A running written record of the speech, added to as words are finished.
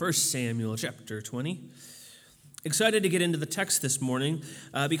First Samuel chapter 20. Excited to get into the text this morning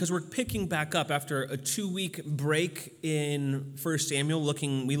because we're picking back up after a 2-week break in First Samuel.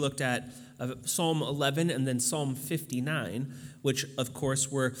 We looked at Psalm 11 and then Psalm 59, which of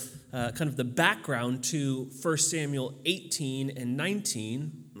course were kind of the background to First Samuel 18 and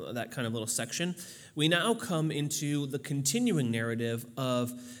 19, that kind of little section. We now come into the continuing narrative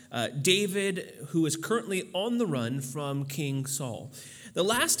of David, who is currently on the run from King Saul. The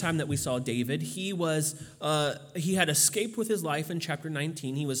last time that we saw David, he had escaped with his life in chapter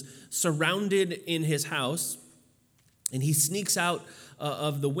 19. He was surrounded in his house, and he sneaks out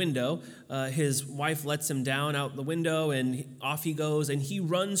of the window. His wife lets him down out the window, and off he goes. And he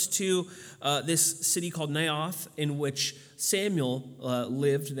runs to this city called Naioth, in which Samuel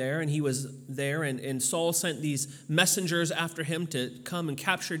lived there, and he was there. And Saul sent these messengers after him to come and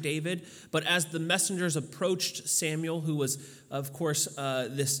capture David. But as the messengers approached Samuel, who was, of course,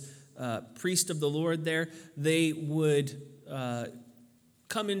 this priest of the Lord there, they would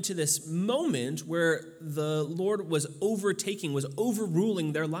come into this moment where the Lord was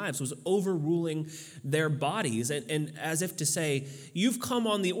overruling their lives, was overruling their bodies. And as if to say, you've come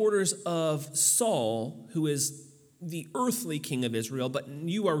on the orders of Saul, who is the earthly king of Israel, but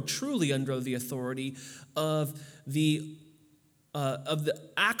you are truly under the authority of the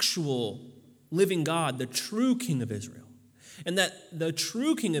actual living God, the true king of Israel. And that the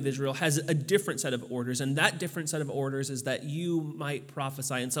true king of Israel has a different set of orders, and that different set of orders is that you might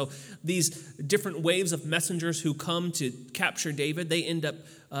prophesy. And so these different waves of messengers who come to capture David, they end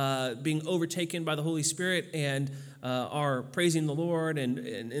up being overtaken by the Holy Spirit and are praising the Lord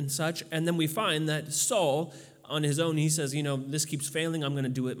and such. And then we find that Saul, on his own, he says, this keeps failing, I'm going to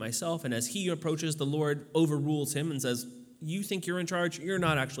do it myself. And as he approaches, the Lord overrules him and says, you think you're in charge? You're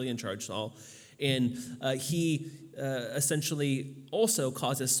not actually in charge, Saul. And he essentially also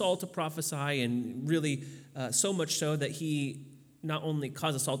causes Saul to prophesy, and really so much so that he not only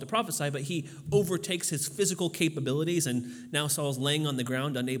causes Saul to prophesy, but he overtakes his physical capabilities, and now Saul's laying on the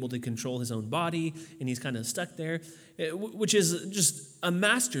ground, unable to control his own body, and he's kind of stuck there, which is just a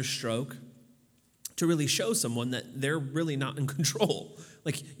masterstroke to really show someone that they're really not in control.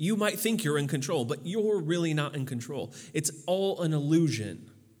 Like, you might think you're in control, but you're really not in control. It's all an illusion.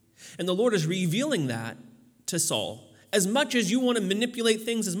 And the Lord is revealing that to Saul. As much as you want to manipulate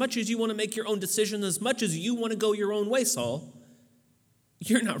things, as much as you want to make your own decisions, as much as you want to go your own way, Saul,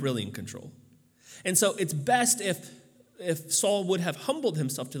 you're not really in control. And so it's best if Saul would have humbled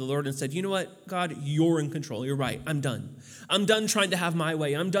himself to the Lord and said, you know what, God, you're in control. You're right. I'm done. I'm done trying to have my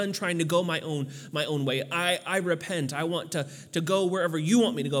way. I'm done trying to go my own way. I repent. I want to go wherever you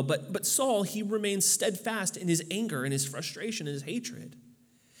want me to go. But Saul, he remains steadfast in his anger and his frustration and his hatred.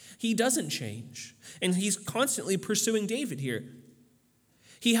 He doesn't change, and he's constantly pursuing David here.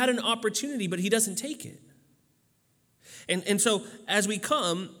 He had an opportunity, but he doesn't take it. And so as we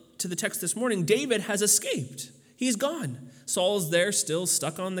come to the text this morning, David has escaped. He's gone. Saul's there still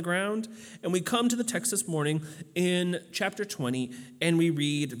stuck on the ground. And we come to the text this morning in chapter 20, and we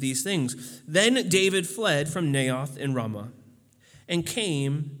read these things. Then David fled from Naioth in Ramah and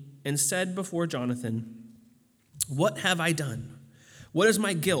came and said before Jonathan, "What have I done? What is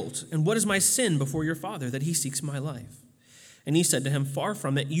my guilt, and what is my sin before your father, that he seeks my life?" And he said to him, "Far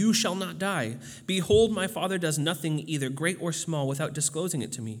from it, you shall not die. Behold, my father does nothing, either great or small, without disclosing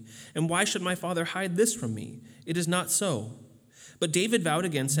it to me. And why should my father hide this from me? It is not so." But David vowed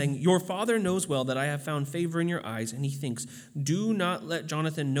again, saying, "Your father knows well that I have found favor in your eyes." And he thinks, "Do not let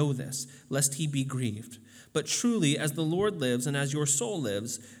Jonathan know this, lest he be grieved. But truly, as the Lord lives, and as your soul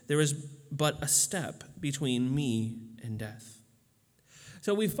lives, there is but a step between me and death."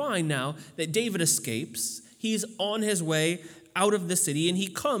 So we find now that David escapes. He's on his way out of the city, and he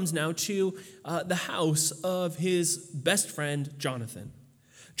comes now to the house of his best friend, Jonathan.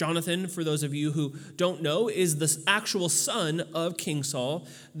 Jonathan, for those of you who don't know, is the actual son of King Saul,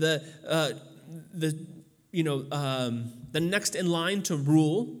 the next in line to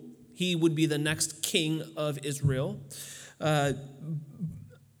rule. He would be the next king of Israel.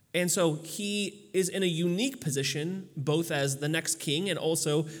 And so he is in a unique position, both as the next king and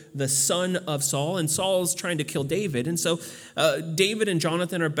also the son of Saul. And Saul's trying to kill David. And so David and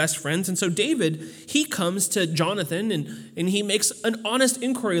Jonathan are best friends. And so David, he comes to Jonathan and he makes an honest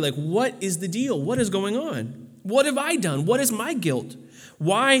inquiry, like, what is the deal? What is going on? What have I done? What is my guilt?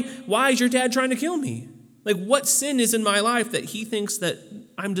 Why is your dad trying to kill me? Like, what sin is in my life that he thinks that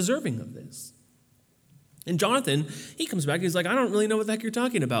I'm deserving of this? And Jonathan, he comes back, he's like, "I don't really know what the heck you're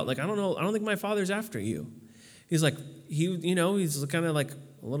talking about. Like, I don't know. I don't think my father's after you." He's like, he's kind of like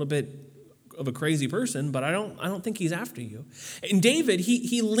a little bit of a crazy person, but I don't think he's after you. And David,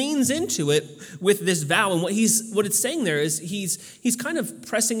 he leans into it with this vow, and what it's saying there is he's kind of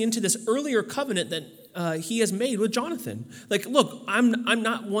pressing into this earlier covenant that he has made with Jonathan. Like, look, I'm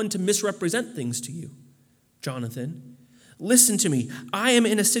not one to misrepresent things to you, Jonathan. Listen to me. I am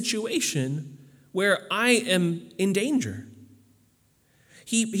in a situation where I am in danger.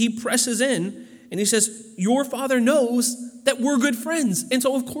 He presses in and he says, your father knows that we're good friends. And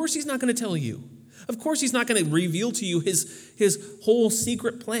so, of course, he's not going to tell you. Of course, he's not going to reveal to you his whole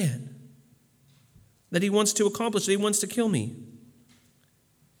secret plan that he wants to accomplish, that he wants to kill me.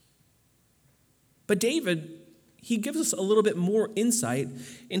 But David, he gives us a little bit more insight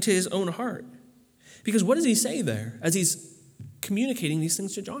into his own heart. Because what does he say there as he's communicating these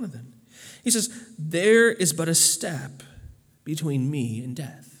things to Jonathan? He says, there is but a step between me and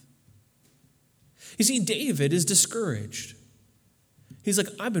death. You see, David is discouraged. He's like,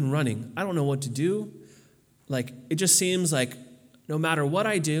 I've been running. I don't know what to do. Like, it just seems like no matter what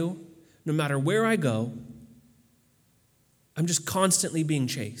I do, no matter where I go, I'm just constantly being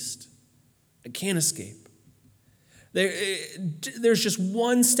chased. I can't escape. There's just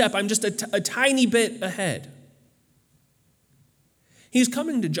one step. I'm just a tiny bit ahead. He's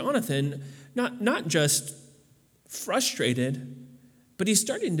coming to Jonathan, not just frustrated, but he's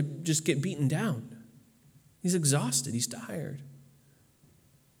starting to just get beaten down. He's exhausted. He's tired.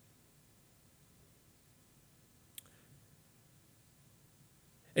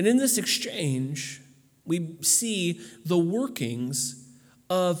 And in this exchange, we see the workings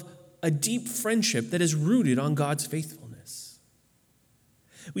of a deep friendship that is rooted on God's faithfulness.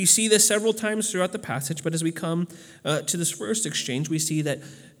 We see this several times throughout the passage, but as we come to this first exchange, we see that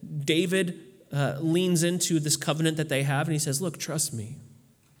David leans into this covenant that they have, and he says, look, trust me.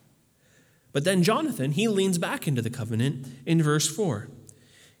 But then Jonathan, he leans back into the covenant in verse 4.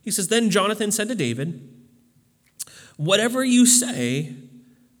 He says, then Jonathan said to David, whatever you say,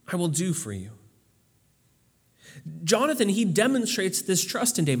 I will do for you. Jonathan, he demonstrates this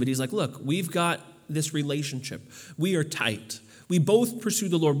trust in David. He's like, look, we've got this relationship. We are tight. We both pursue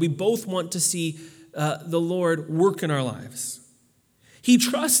the Lord. We both want to see the Lord work in our lives. He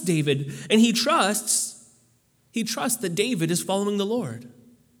trusts David, and he trusts that David is following the Lord.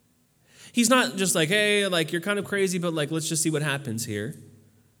 He's not just like, hey, like you're kind of crazy, but like let's just see what happens here.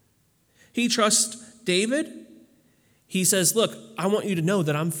 He trusts David. He says, look, I want you to know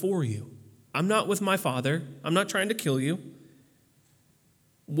that I'm for you. I'm not with my father. I'm not trying to kill you.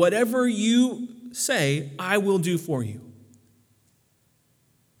 Whatever you say, I will do for you.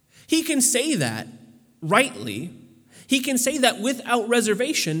 He can say that rightly. He can say that without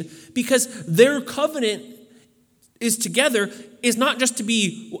reservation because their covenant is together is not just to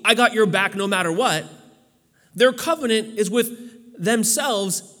be, I got your back no matter what. Their covenant is with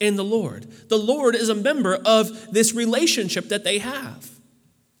themselves and the Lord. The Lord is a member of this relationship that they have.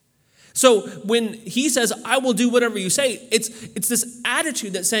 So when he says, I will do whatever you say, it's this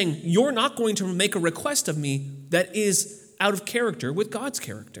attitude that's saying, you're not going to make a request of me that is out of character with God's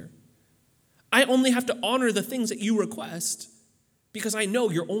character. I only have to honor the things that you request because I know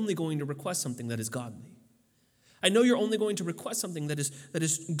you're only going to request something that is godly. I know you're only going to request something that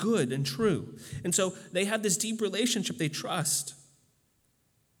is good and true. And so they have this deep relationship. They trust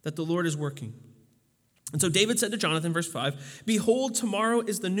that the Lord is working. And so David said to Jonathan, verse 5, behold, tomorrow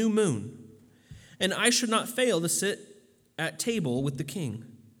is the new moon, and I should not fail to sit at table with the king.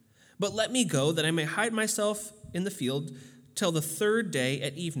 But let me go, that I may hide myself in the field till the third day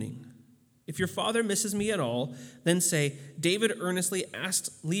at evening. If your father misses me at all, then say, David earnestly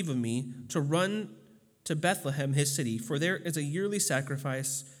asked leave of me to run to Bethlehem, his city, for there is a yearly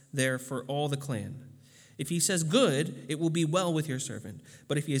sacrifice there for all the clan. If he says good, it will be well with your servant.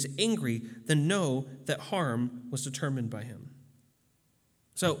 But if he is angry, then know that harm was determined by him.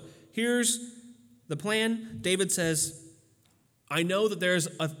 So here's the plan. David says, I know that there's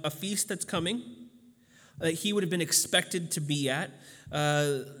a feast that's coming that he would have been expected to be at.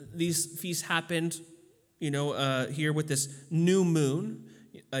 These feasts happened, here with this new moon.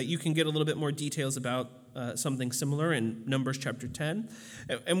 You can get a little bit more details about something similar in Numbers chapter 10.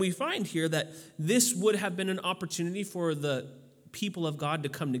 And we find here that this would have been an opportunity for the people of God to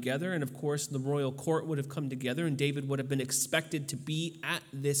come together. And of course, the royal court would have come together, and David would have been expected to be at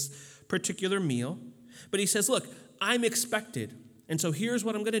this particular meal. But he says, look, I'm expected. And so here's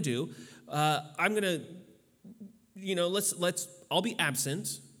what I'm going to do. I'm going to, I'll be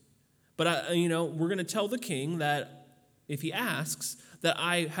absent. But, we're going to tell the king that if he asks, that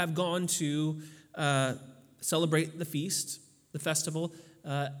I have gone to celebrate the feast, the festival,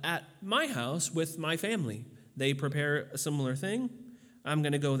 at my house with my family. They prepare a similar thing. I'm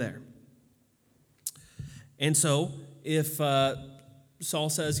going to go there. And so if Saul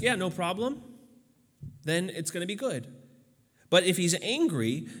says, yeah, no problem, then it's going to be good. But if he's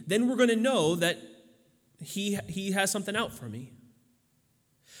angry, then we're going to know that he has something out for me.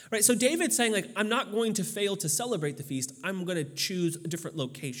 Right? So David's saying, like, I'm not going to fail to celebrate the feast. I'm going to choose a different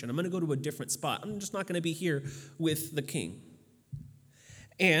location. I'm going to go to a different spot. I'm just not going to be here with the king.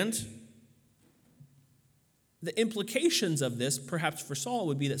 And the implications of this, perhaps for Saul,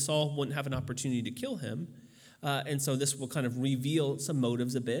 would be that Saul wouldn't have an opportunity to kill him. And so this will kind of reveal some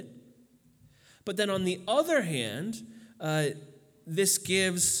motives a bit. But then on the other hand, this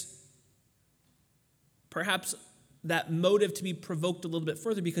gives perhaps that motive to be provoked a little bit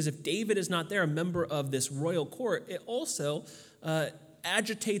further, because if David is not there, a member of this royal court, it also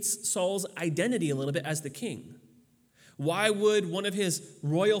agitates Saul's identity a little bit as the king. Why would one of his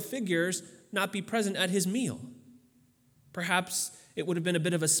royal figures not be present at his meal? Perhaps it would have been a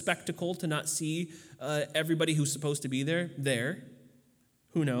bit of a spectacle to not see everybody who's supposed to be there.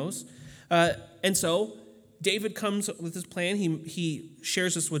 Who knows? And so David comes with his plan. He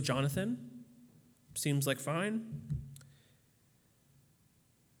shares this with Jonathan. Seems like fine.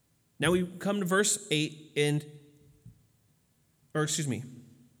 Now we come to verse 8 we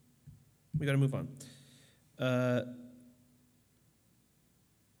got to move on.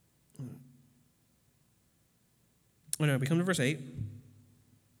 We come to verse 8.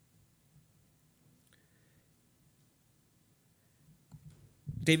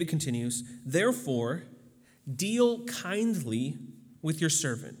 David continues, therefore, deal kindly with your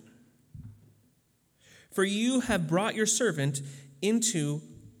servant. For you have brought your servant into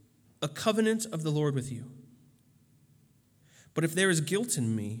a covenant of the Lord with you. But if there is guilt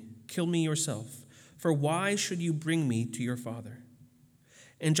in me, kill me yourself. For why should you bring me to your father?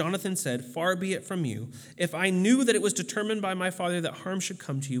 And Jonathan said, far be it from you. If I knew that it was determined by my father that harm should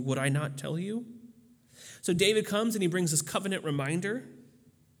come to you, would I not tell you? So David comes and he brings this covenant reminder.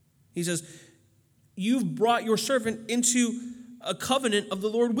 He says, you've brought your servant into a covenant of the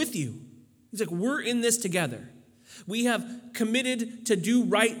Lord with you. He's like, we're in this together. We have committed to do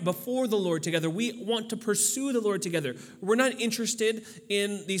right before the Lord together. We want to pursue the Lord together. We're not interested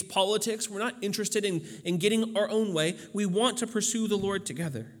in these politics. We're not interested in getting our own way. We want to pursue the Lord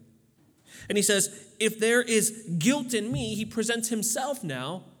together. And he says, if there is guilt in me, he presents himself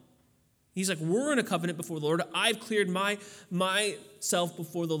now. He's like, we're in a covenant before the Lord. I've cleared myself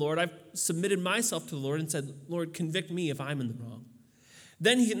before the Lord. I've submitted myself to the Lord and said, Lord, convict me if I'm in the wrong.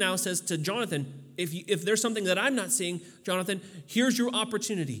 Then he now says to Jonathan, if there's something that I'm not seeing, Jonathan, here's your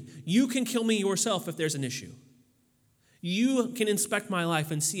opportunity. You can kill me yourself if there's an issue. You can inspect my life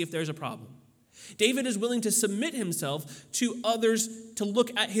and see if there's a problem. David is willing to submit himself to others to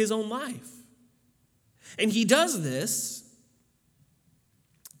look at his own life. And he does this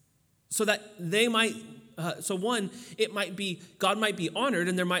so that they might, it might be, God might be honored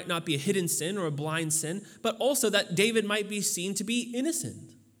and there might not be a hidden sin or a blind sin, but also that David might be seen to be innocent.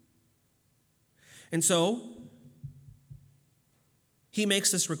 And so, he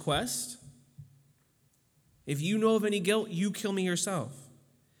makes this request. If you know of any guilt, you kill me yourself.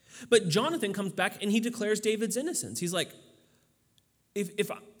 But Jonathan comes back and he declares David's innocence. He's like,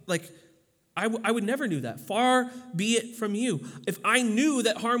 I would never do that. Far be it from you. If I knew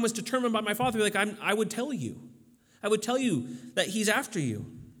that harm was determined by my father, I would tell you. I would tell you that he's after you.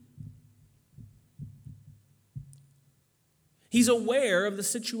 He's aware of the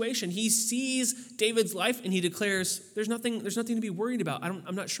situation. He sees David's life and he declares, there's nothing to be worried about.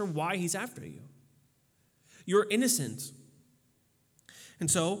 I'm not sure why he's after you. You're innocent. And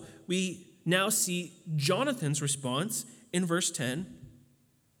so we now see Jonathan's response in verse 10.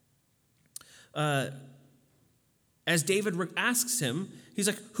 As David asks him, he's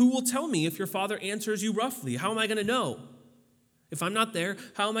like, who will tell me if your father answers you roughly? How am I going to know? If I'm not there,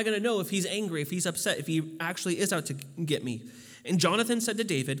 how am I going to know if he's angry, if he's upset, if he actually is out to get me? And Jonathan said to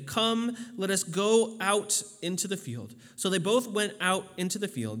David, come, let us go out into the field. So they both went out into the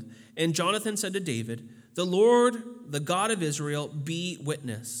field. And Jonathan said to David, the Lord, the God of Israel, be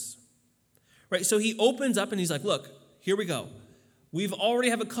witness. Right, so he opens up and he's like, look, here we go. We've already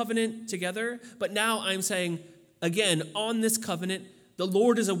have a covenant together, but now I'm saying, again, on this covenant, the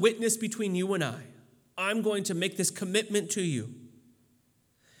Lord is a witness between you and I. I'm going to make this commitment to you.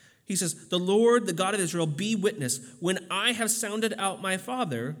 He says, the Lord, the God of Israel, be witness. When I have sounded out my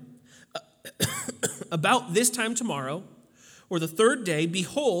father about this time tomorrow, or the third day,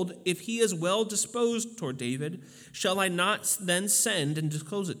 behold, if he is well disposed toward David, shall I not then send and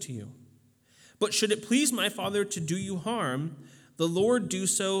disclose it to you? But should it please my father to do you harm, the Lord do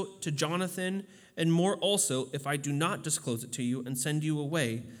so to Jonathan, and more also, if I do not disclose it to you and send you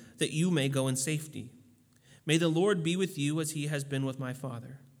away, that you may go in safety. May the Lord be with you as he has been with my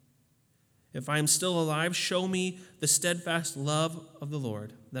father. If I am still alive, show me the steadfast love of the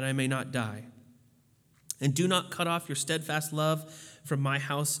Lord, that I may not die. And do not cut off your steadfast love from my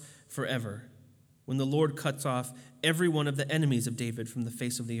house forever, when the Lord cuts off every one of the enemies of David from the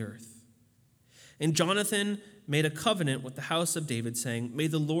face of the earth." And Jonathan made a covenant with the house of David, saying, "May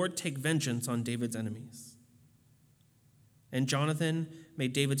the Lord take vengeance on David's enemies." And Jonathan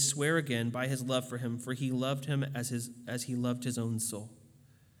made David swear again by his love for him, for he loved him as he loved his own soul.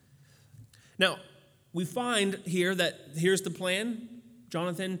 Now, we find here that here's the plan.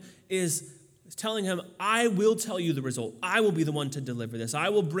 Jonathan is telling him, I will tell you the result. I will be the one to deliver this. I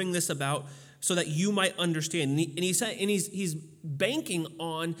will bring this about so that you might understand. And he's banking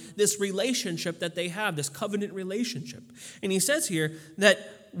on this relationship that they have, this covenant relationship. And he says here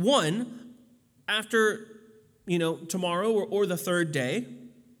that one, after tomorrow or the third day,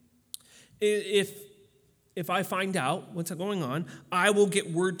 if I find out what's going on, I will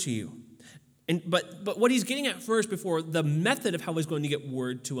get word to you. But what he's getting at first, before the method of how he's going to get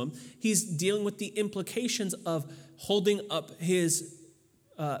word to him, he's dealing with the implications of holding up his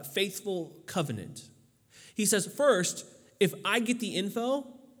faithful covenant. He says, first, if I get the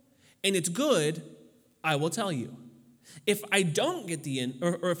info and it's good, I will tell you. If I don't get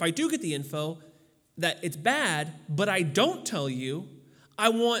or if I do get the info that it's bad, but I don't tell you, I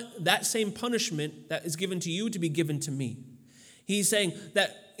want that same punishment that is given to you to be given to me. He's saying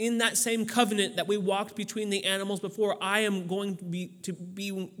that in that same covenant that we walked between the animals before, I am going to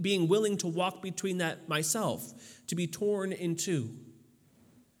be being willing to walk between that myself, to be torn in two.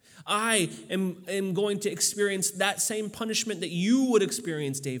 I am going to experience that same punishment that you would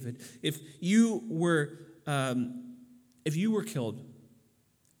experience, David, if you were killed.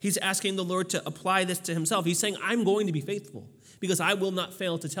 He's asking the Lord to apply this to himself. He's saying, I'm going to be faithful because I will not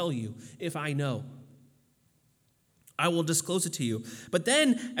fail to tell you if I know. I will disclose it to you. But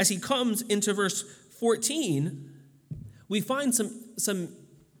then, as he comes into verse 14, we find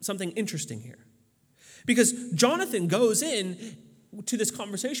something interesting here. Because Jonathan goes in to this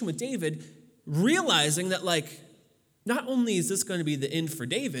conversation with David, realizing that, not only is this going to be the end for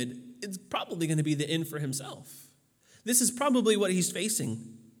David, it's probably going to be the end for himself. This is probably what he's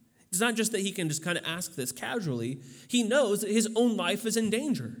facing. It's not just that he can just kind of ask this casually. He knows that his own life is in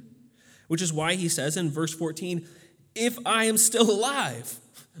danger, which is why he says in verse 14, if I am still alive,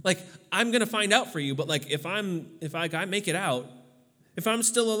 I'm going to find out for you, but if I make it out, if I'm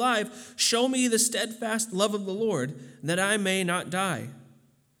still alive, show me the steadfast love of the Lord that I may not die.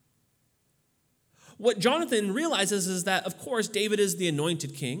 What Jonathan realizes is that, of course, David is the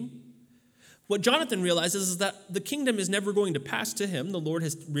anointed king. What Jonathan realizes is that the kingdom is never going to pass to him. The Lord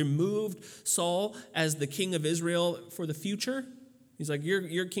has removed Saul as the king of Israel for the future. He's like,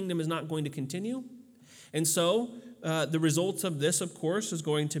 your kingdom is not going to continue. And so the results of this, of course, is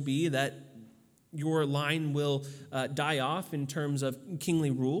going to be that your line will die off in terms of kingly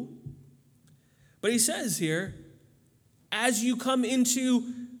rule. But he says here, as you come into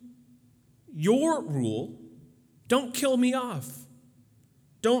your rule, don't kill me off.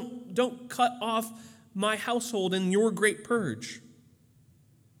 Don't cut off my household in your great purge.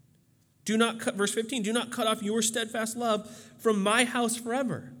 Verse 15, do not cut off your steadfast love from my house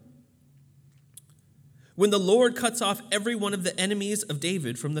forever. When the Lord cuts off every one of the enemies of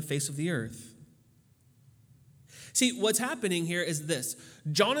David from the face of the earth. See, what's happening here is this.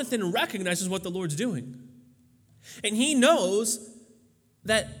 Jonathan recognizes what the Lord's doing. And he knows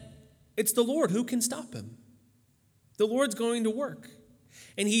that it's the Lord who can stop him. The Lord's going to work.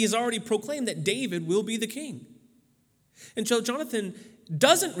 And he has already proclaimed that David will be the king. And so Jonathan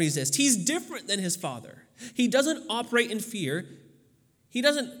doesn't resist. He's different than his father. He doesn't operate in fear. He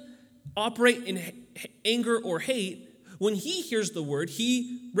doesn't operate in anger or hate. When he hears the word,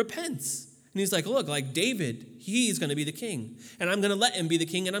 he repents. And he's like, look, David, he's going to be the king. And I'm going to let him be the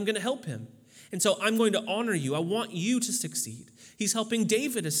king, and I'm going to help him. And so I'm going to honor you. I want you to succeed. He's helping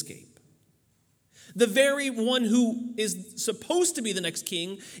David escape. The very one who is supposed to be the next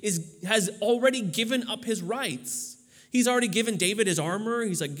king has already given up his rights. He's already given David his armor.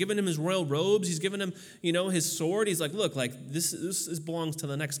 He's given him his royal robes. He's given him, his sword. He's like, look, this belongs to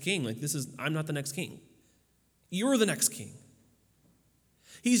the next king. I'm not the next king. You're the next king.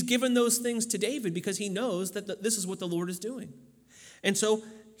 He's given those things to David because he knows that this is what the Lord is doing. And so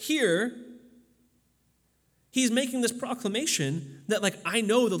here, he's making this proclamation that I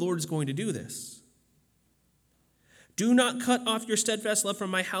know the Lord is going to do this. Do not cut off your steadfast love from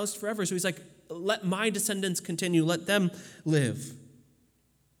my house forever. So he's like, let my descendants continue. Let them live.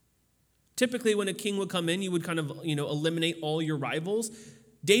 Typically, when a king would come in, you would kind of, eliminate all your rivals.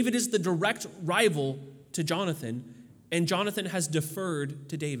 David is the direct rival to Jonathan, and Jonathan has deferred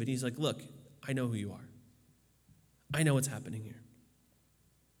to David. He's like, look, I know who you are. I know what's happening here.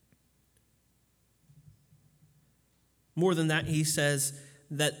 More than that, he says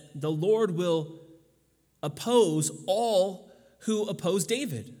that the Lord will oppose all who oppose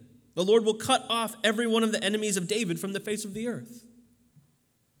David. The Lord will cut off every one of the enemies of David from the face of the earth.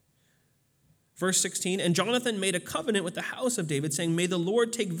 Verse 16, and Jonathan made a covenant with the house of David, saying, may the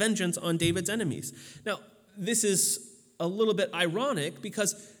Lord take vengeance on David's enemies. Now, this is a little bit ironic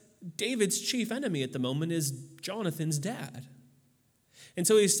because David's chief enemy at the moment is Jonathan's dad. And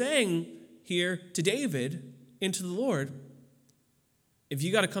so he's saying here to David and to the Lord, if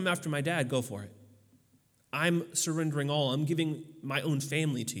you got to come after my dad, go for it. I'm surrendering all. I'm giving my own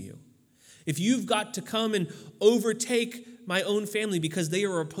family to you. If you've got to come and overtake my own family because they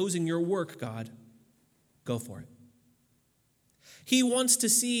are opposing your work, God, go for it. He wants to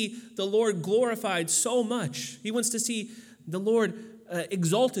see the Lord glorified so much. He wants to see the Lord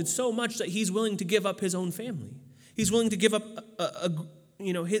exalted so much that he's willing to give up his own family. He's willing to give up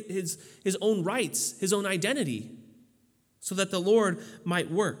his own rights, his own identity, so that the Lord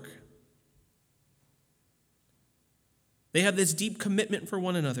might work. They have this deep commitment for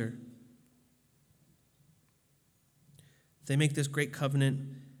one another. They make this great covenant.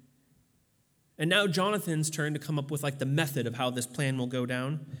 And now Jonathan's turn to come up with the method of how this plan will go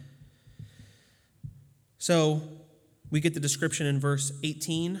down. So we get the description in verse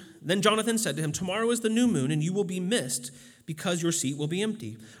 18. Then Jonathan said to him, tomorrow is the new moon, and you will be missed because your seat will be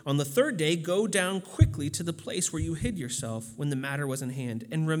empty. On the third day, go down quickly to the place where you hid yourself when the matter was in hand,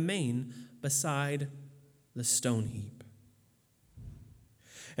 and remain beside the stone heap.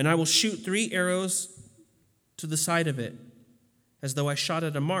 And I will shoot 3 arrows to the side of it, as though I shot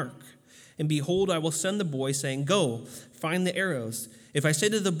at a mark. And behold, I will send the boy, saying, go, find the arrows. If I say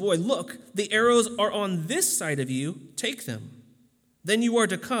to the boy, look, the arrows are on this side of you, take them. Then you are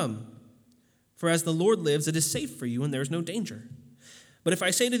to come. For as the Lord lives, it is safe for you, and there is no danger. But if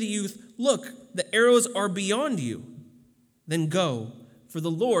I say to the youth, look, the arrows are beyond you, then go, for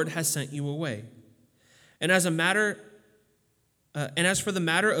the Lord has sent you away. And as for the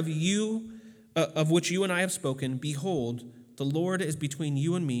matter of you, of which you and I have spoken, behold, the Lord is between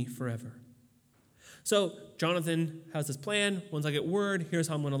you and me forever. So Jonathan has this plan. Once I get word, here's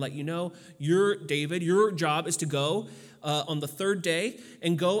how I'm going to let you know. David, your job is to go on the third day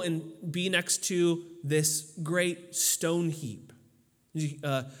and go and be next to this great stone heap.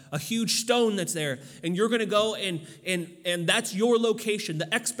 A huge stone that's there. And you're going to go and that's your location.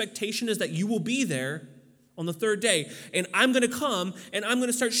 The expectation is that you will be there on the third day. And I'm going to come and I'm going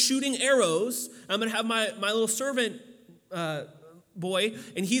to start shooting arrows. I'm going to have my little servant boy,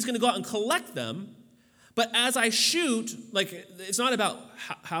 and he's going to go out and collect them. But as I shoot, it's not about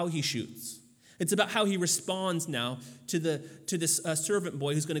how he shoots. It's about how he responds now to this servant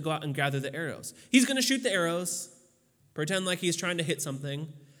boy who's going to go out and gather the arrows. He's going to shoot the arrows, pretend like he's trying to hit something,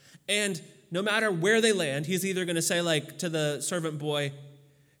 and no matter where they land, he's either going to say to the servant boy,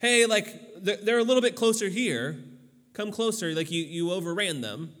 hey, they're a little bit closer here. Come closer, you overran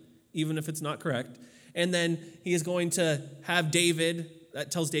them, even if it's not correct. And then he is going to have David,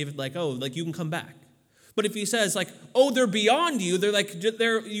 that tells David, you can come back. But if he says, oh, they're beyond you,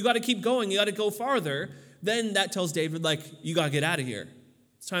 you got to keep going, you got to go farther, then that tells David, you got to get out of here.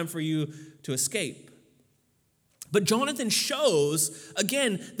 It's time for you to escape. But Jonathan shows,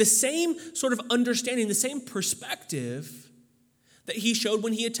 again, the same sort of understanding, the same perspective that he showed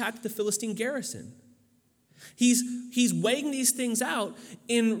when he attacked the Philistine garrison. He's weighing these things out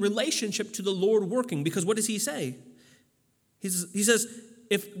in relationship to the Lord working. Because what does he say? He says,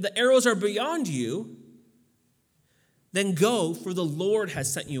 if the arrows are beyond you, then go, for the Lord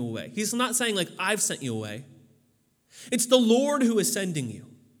has sent you away. He's not saying I've sent you away. It's the Lord who is sending you.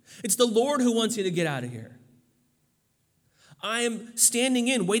 It's the Lord who wants you to get out of here. I am standing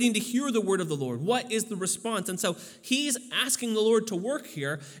in, waiting to hear the word of the Lord. What is the response? And so he's asking the Lord to work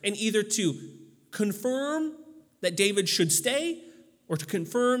here and either to confirm that David should stay or to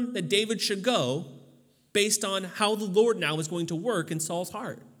confirm that David should go based on how the Lord now is going to work in Saul's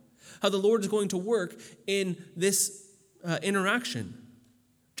heart, how the Lord is going to work in this interaction.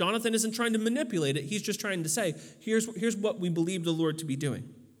 Jonathan isn't trying to manipulate it. He's just trying to say, here's what we believe the Lord to be doing.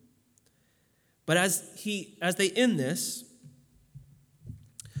 But as they end this,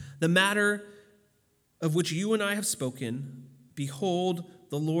 the matter of which you and I have spoken, behold,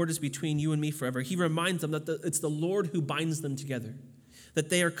 the Lord is between you and me forever. He reminds them that it's the Lord who binds them together,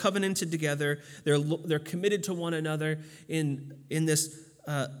 that they are covenanted together. They're committed to one another in this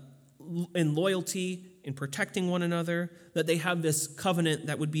in loyalty, in protecting one another, that they have this covenant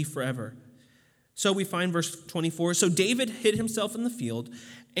that would be forever. So we find verse 24. So David hid himself in the field,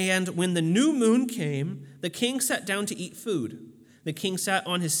 and when the new moon came, the king sat down to eat food. The king sat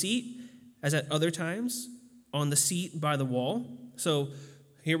on his seat, as at other times, on the seat by the wall. So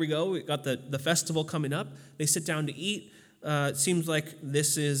here we go. We got the festival coming up. They sit down to eat. It seems like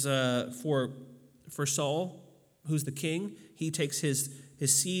this is for Saul, who's the king. He takes his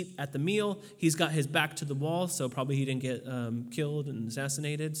seat at the meal. He's got his back to the wall, so probably he didn't get killed and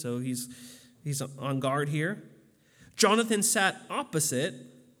assassinated. So he's on guard here. Jonathan sat opposite,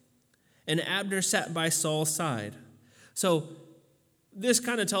 and Abner sat by Saul's side. So this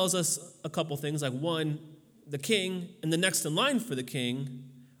kind of tells us a couple things. Like, one, the king and the next in line for the king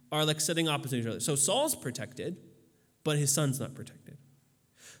are like sitting opposite each other. So Saul's protected, but his son's not protected.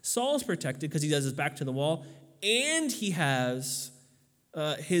 Saul's protected because he has his back to the wall, and he has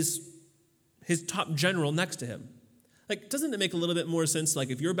his top general next to him. Like, doesn't it make a little bit more sense? Like,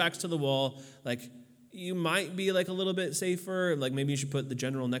 if your back's to the wall, like, you might be like a little bit safer. Like, maybe you should put the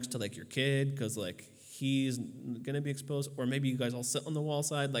general next to like your kid because like he's gonna be exposed. Or maybe you guys all sit on the wall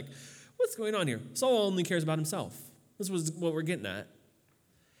side. Like, what's going on here? Saul only cares about himself. This was what we're getting at.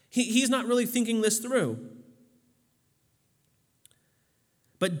 He's not really thinking this through.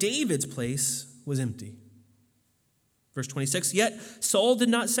 But David's place was empty. Verse 26, yet Saul did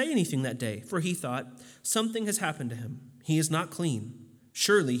not say anything that day, for he thought, something has happened to him. He is not clean.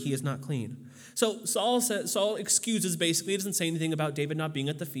 Surely he is not clean. So Saul excuses, basically. He doesn't say anything about David not being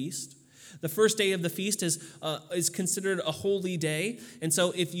at the feast. The first day of the feast is considered a holy day. And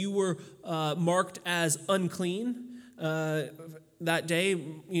so if you were marked as unclean that day,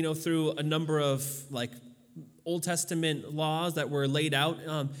 through a number of like Old Testament laws that were laid out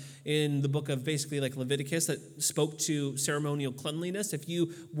in the book of basically like Leviticus that spoke to ceremonial cleanliness. If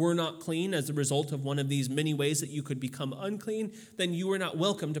you were not clean as a result of one of these many ways that you could become unclean, then you were not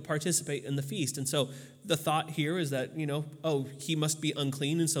welcome to participate in the feast. And so the thought here is that, he must be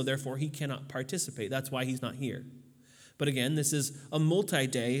unclean, and so therefore he cannot participate. That's why he's not here. But again, this is a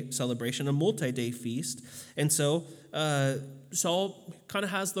multi-day celebration, a multi-day feast. And so Saul kind of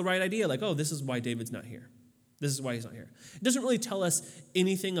has the right idea, like, this is why David's not here. This is why he's not here. It doesn't really tell us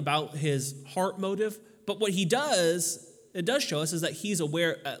anything about his heart motive, but what it does show us is that he's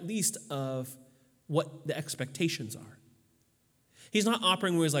aware at least of what the expectations are. He's not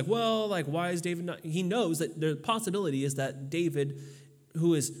operating where he's like, why is David not? He knows that the possibility is that David,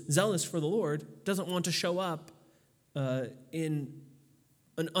 who is zealous for the Lord, doesn't want to show up in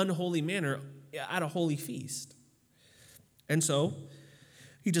an unholy manner at a holy feast. And so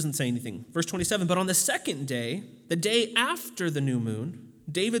he doesn't say anything. Verse 27, but on the second day, the day after the new moon,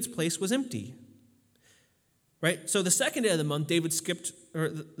 David's place was empty. Right? So the second day of the month, David skipped, or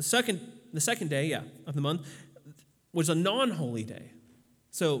the second day, of the month was a non-holy day.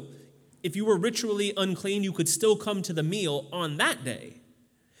 So if you were ritually unclean, you could still come to the meal on that day.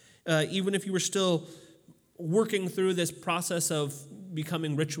 Even if you were still working through this process of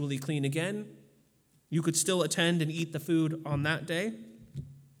becoming ritually clean again, you could still attend and eat the food on that day.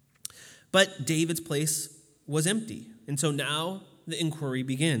 But David's place was empty. And so now the inquiry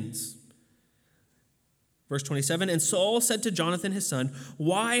begins. Verse 27, and Saul said to Jonathan his son,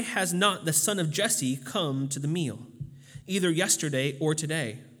 why has not the son of Jesse come to the meal, either yesterday or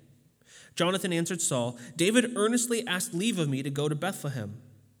today? Jonathan answered Saul, David earnestly asked leave of me to go to Bethlehem.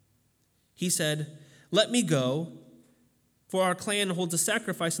 He said, let me go, for our clan holds a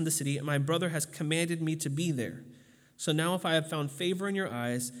sacrifice in the city, and my brother has commanded me to be there. So now if I have found favor in your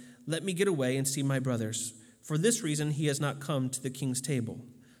eyes, let me get away and see my brothers. For this reason, he has not come to the king's table.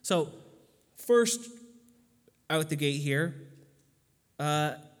 So, first, out the gate here,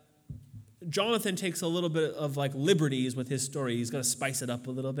 Jonathan takes a little bit of like liberties with his story. He's going to spice it up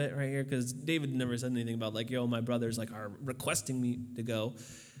a little bit right here because David never said anything about like, my brothers like are requesting me to go.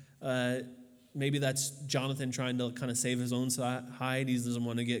 Maybe that's Jonathan trying to kind of save his own hide. He doesn't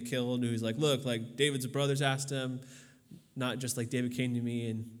want to get killed. He's like, look, like David's brothers asked him, not just like David came to me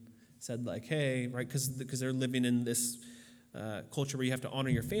and said like, hey, right, because they're living in this culture where you have to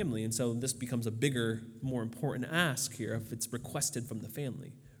honor your family. And so this becomes a bigger, more important ask here if it's requested from the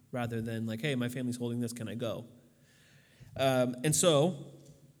family rather than like, hey, my family's holding this, can I go? And so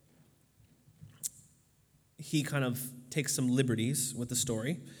he kind of takes some liberties with the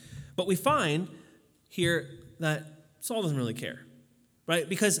story. But we find here that Saul doesn't really care, right?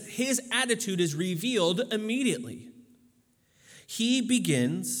 Because his attitude is revealed immediately. He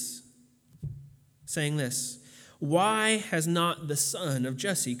begins saying this, why has not the son of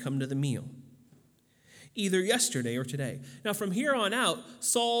Jesse come to the meal, either yesterday or today? Now, from here on out,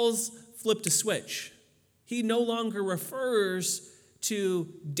 Saul's flipped a switch. He no longer refers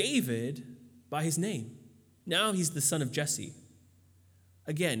to David by his name. Now he's the son of Jesse.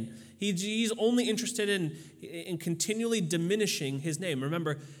 Again, he's only interested in continually diminishing his name.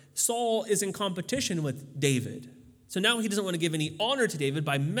 Remember, Saul is in competition with David. So now he doesn't want to give any honor to David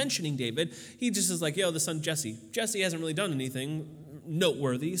by mentioning David. He just is like, the son of Jesse. Jesse hasn't really done anything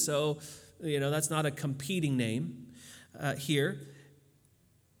noteworthy, so, that's not a competing name here.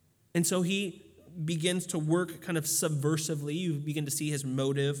 And so he begins to work kind of subversively. You begin to see his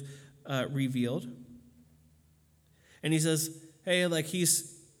motive revealed. And he says, hey,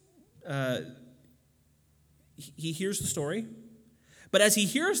 he hears the story. But as he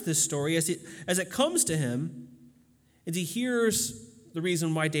hears this story, as it comes to him, as he hears the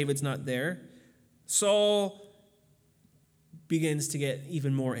reason why David's not there, Saul begins to get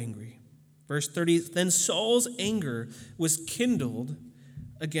even more angry. Verse 30, then Saul's anger was kindled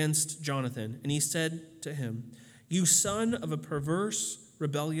against Jonathan, and he said to him, you son of a perverse,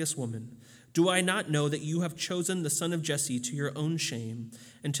 rebellious woman, do I not know that you have chosen the son of Jesse to your own shame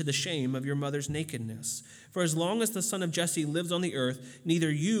and to the shame of your mother's nakedness? For as long as the son of Jesse lives on the earth,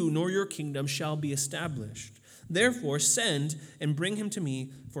 neither you nor your kingdom shall be established. Therefore send and bring him to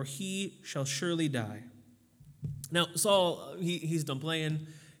me, for he shall surely die. Now Saul, he's done playing.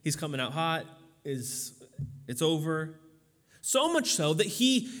 He's coming out hot. It's over. So much so that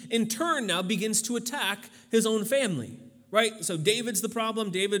he, in turn, now begins to attack his own family. Right? So David's the problem.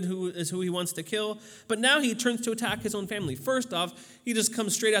 David is who he wants to kill. But now he turns to attack his own family. First off, he just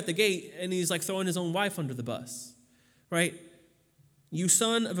comes straight out the gate and he's like throwing his own wife under the bus. Right? You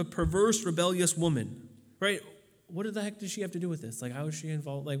son of a perverse, rebellious woman. Right? What the heck does she have to do with this? How is she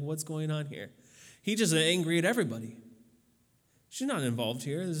involved? What's going on here? He just angry at everybody. She's not involved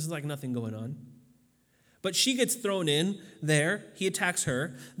here. There's nothing going on. But she gets thrown in there. He attacks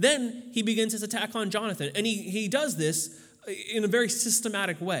her. Then he begins his attack on Jonathan. And he does this in a very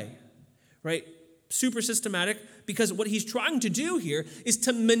systematic way, right? Super systematic, because what he's trying to do here is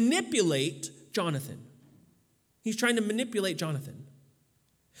to manipulate Jonathan. He's trying to manipulate Jonathan.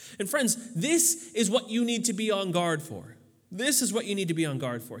 And friends, this is what you need to be on guard for. This is what you need to be on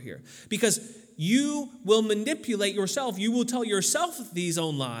guard for here. Because you will manipulate yourself. You will tell yourself these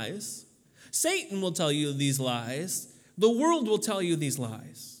own lies. Satan will tell you these lies. The world will tell you these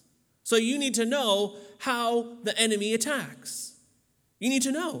lies. So you need to know how the enemy attacks. You need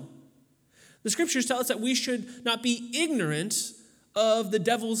to know. The scriptures tell us that we should not be ignorant of the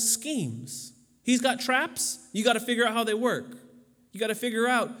devil's schemes. He's got traps. You got to figure out how they work. You got to figure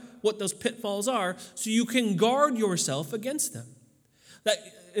out what those pitfalls are so you can guard yourself against them. That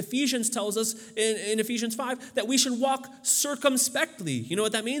Ephesians tells us in Ephesians 5 that we should walk circumspectly. You know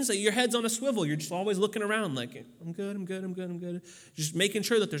what that means? That your head's on a swivel. You're just always looking around like, I'm good. Just making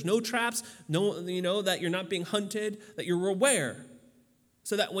sure that there's no traps, that you're not being hunted, that you're aware.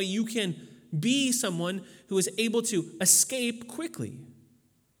 So that way you can be someone who is able to escape quickly.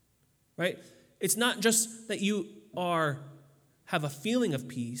 Right? It's not just that you have a feeling of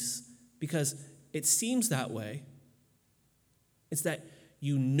peace because it seems that way. It's that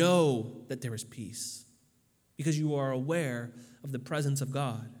you know that there is peace because you are aware of the presence of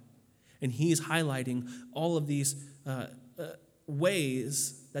God. And he's highlighting all of these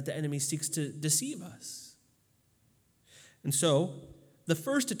ways that the enemy seeks to deceive us. And so, the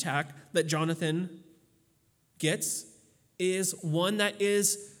first attack that Jonathan gets is one that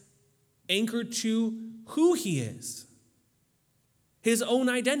is anchored to who he is, his own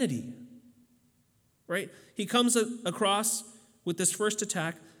identity. Right? He comes across with this first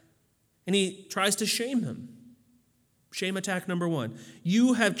attack, and he tries to shame him. Shame attack number 1.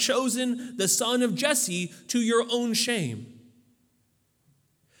 You have chosen the son of Jesse to your own shame.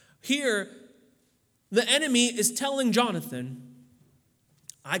 Here, the enemy is telling Jonathan,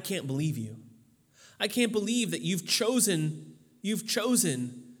 I can't believe you. I can't believe that you've chosen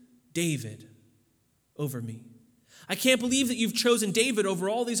David over me. I can't believe that you've chosen David over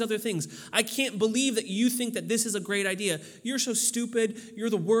all these other things. I can't believe that you think that this is a great idea. You're so stupid. You're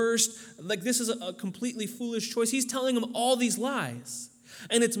the worst. This is a completely foolish choice. He's telling him all these lies.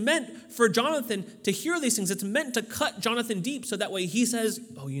 And it's meant for Jonathan to hear these things. It's meant to cut Jonathan deep so that way he says,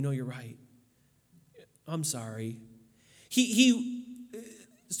 oh, you're right. I'm sorry.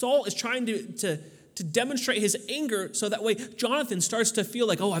 Saul is trying to demonstrate his anger so that way Jonathan starts to feel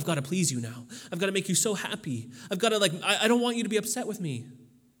like, oh, I've got to please you now. I've got to make you so happy. I've got to I don't want you to be upset with me.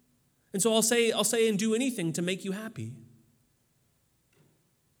 And so I'll say and do anything to make you happy.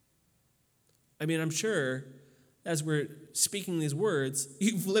 I'm sure as we're speaking these words,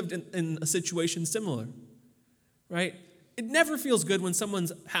 you've lived in a situation similar, right? It never feels good when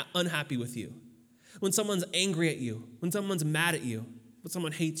someone's unhappy with you, when someone's angry at you, when someone's mad at you. when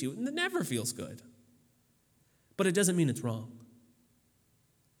someone hates you, it never feels good. But it doesn't mean it's wrong.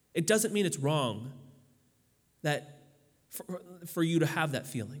 It doesn't mean it's wrong that for you to have that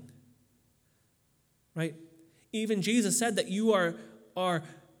feeling. Right? Even Jesus said that you are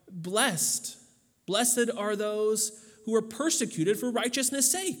blessed. Blessed are those who are persecuted for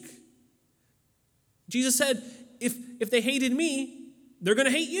righteousness' sake. Jesus said, if they hated me, they're going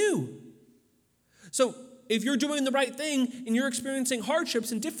to hate you. So if you're doing the right thing and you're experiencing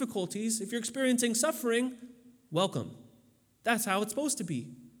hardships and difficulties, if you're experiencing suffering, welcome. That's how it's supposed to be.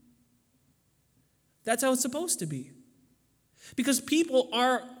 That's how it's supposed to be. Because people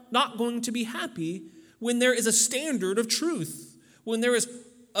are not going to be happy when there is a standard of truth, when there is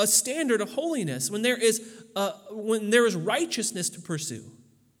a standard of holiness, when there is righteousness to pursue.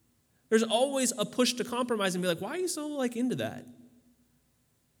 There's always a push to compromise and be like, why are you so into that?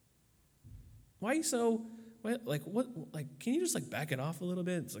 Why are you so can you just back it off a little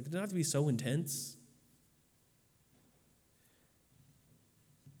bit? It doesn't have to be so intense.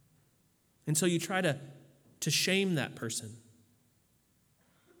 And so you try to shame that person.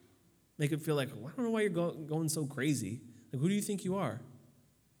 Make it feel like, well, I don't know why you're going so crazy. Who do you think you are?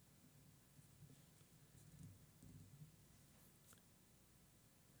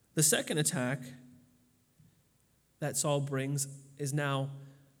 The second attack that Saul brings is now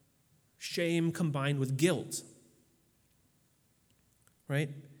shame combined with guilt. Right?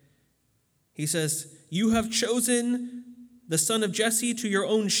 He says, you have chosen the son of Jesse to your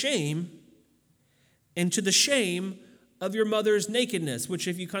own shame and to the shame of your mother's nakedness, which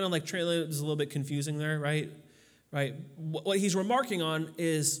if you kind of translate it is a little bit confusing there, right? Right? What he's remarking on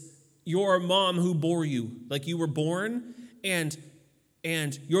is your mom who bore you. You were born and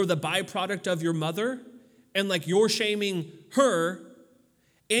you're the byproduct of your mother, and you're shaming her,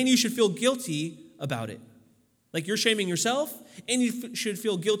 and you should feel guilty about it. You're shaming yourself, and you should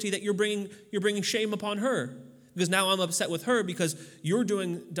feel guilty that you're bringing shame upon her. Because now I'm upset with her because you're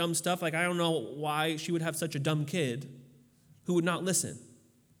doing dumb stuff. I don't know why she would have such a dumb kid who would not listen.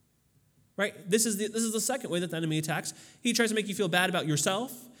 Right? This is the second way that the enemy attacks. He tries to make you feel bad about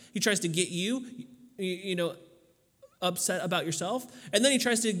yourself. He tries to get you upset about yourself, and then he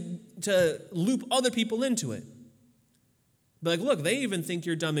tries to loop other people into it. But look, they even think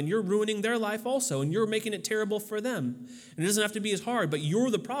you're dumb, and you're ruining their life also, and you're making it terrible for them. And it doesn't have to be as hard, but you're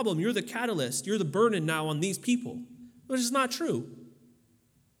the problem, you're the catalyst, you're the burden now on these people, which is not true.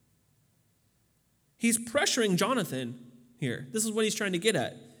 He's pressuring Jonathan here. This is what he's trying to get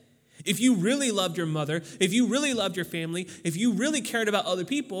at. If you really loved your mother, if you really loved your family, if you really cared about other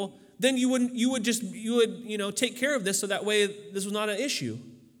people, then you would take care of this so that way this was not an issue.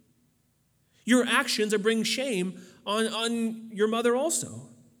 Your actions are bringing shame on your mother also,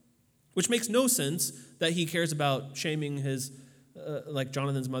 which makes no sense that he cares about shaming his,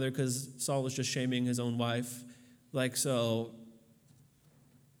 Jonathan's mother, because Saul was just shaming his own wife. So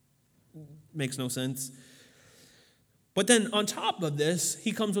makes no sense. But then on top of this,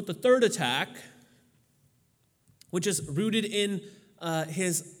 he comes with the third attack, which is rooted in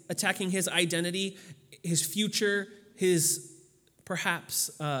his attacking his identity, his future, his perhaps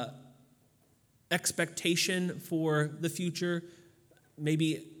expectation for the future,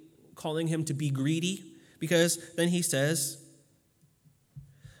 maybe calling him to be greedy, because then he says,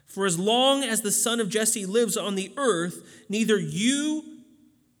 for as long as the son of Jesse lives on the earth, neither you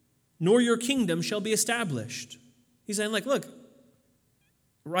nor your kingdom shall be established. He's saying, look,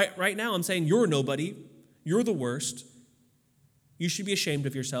 right now I'm saying you're nobody, you're the worst, you should be ashamed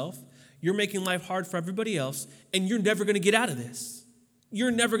of yourself, you're making life hard for everybody else, and you're never going to get out of this.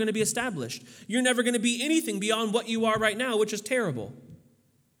 You're never going to be established. You're never going to be anything beyond what you are right now, which is terrible.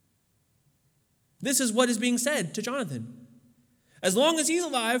 This is what is being said to Jonathan. As long as he's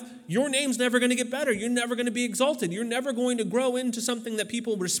alive, your name's never going to get better. You're never going to be exalted. You're never going to grow into something that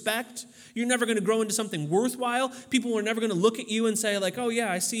people respect. You're never going to grow into something worthwhile. People are never going to look at you and say, oh yeah,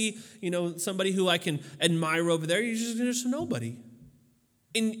 I see, somebody who I can admire over there. You're just a nobody.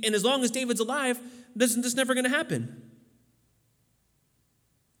 And as long as David's alive, this is never going to happen.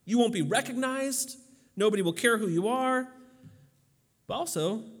 You won't be recognized. Nobody will care who you are. But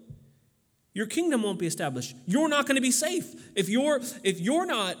also, your kingdom won't be established. You're not going to be safe. If you're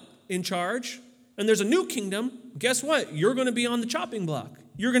not in charge and there's a new kingdom, guess what? You're going to be on the chopping block.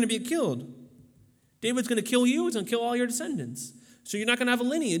 You're going to be killed. David's going to kill you. He's going to kill all your descendants. So you're not going to have a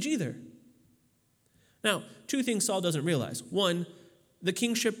lineage either. Now, two things Saul doesn't realize. One, the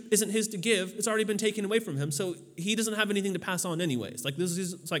kingship isn't his to give. It's already been taken away from him, so he doesn't have anything to pass on anyways.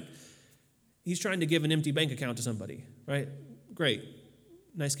 It's like he's trying to give an empty bank account to somebody, right? Great.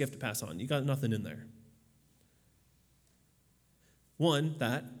 Nice gift to pass on. You got nothing in there. One,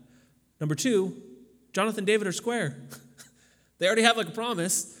 that. Number two, Jonathan and David are square. They already have like a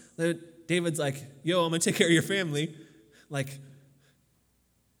promise. David's like, yo, I'm going to take care of your family.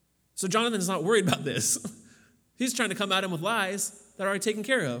 So Jonathan's not worried about this. He's trying to come at him with lies that are already taken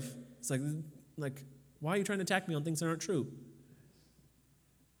care of. It's like, why are you trying to attack me on things that aren't true?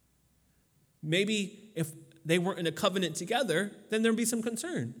 Maybe if they weren't in a covenant together, then there'd be some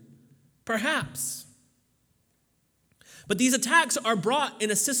concern. Perhaps. But these attacks are brought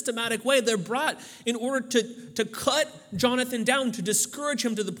in a systematic way. They're brought in order to cut Jonathan down, to discourage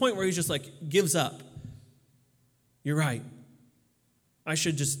him to the point where he's just like gives up. You're right. I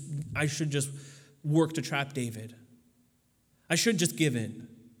should just work to trap David. I should just give in.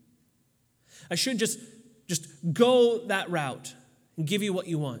 I should just go that route and give you what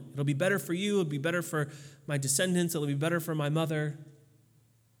you want. It'll be better for you. It'll be better for my descendants. It'll be better for my mother.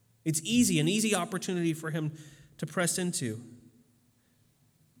 It's an easy opportunity for him to press into.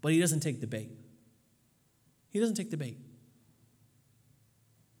 But he doesn't take the bait. He doesn't take the bait.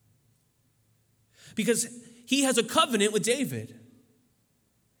 Because he has a covenant with David.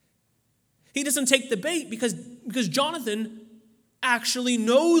 He doesn't take the bait because Jonathan actually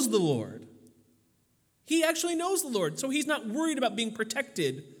knows the Lord. He actually knows the Lord, so he's not worried about being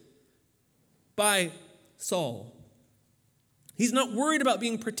protected by Saul. He's not worried about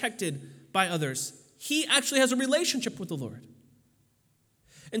being protected by others. He actually has a relationship with the Lord.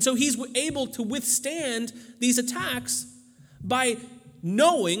 And so he's able to withstand these attacks by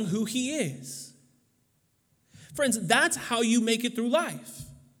knowing who he is. Friends, that's how you make it through life.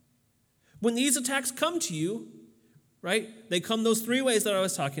 When these attacks come to you, right, they come those three ways that I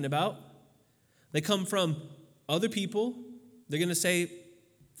was talking about. They come from other people. They're going to say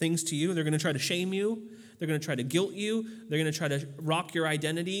things to you. They're going to try to shame you. They're going to try to guilt you. They're going to try to rock your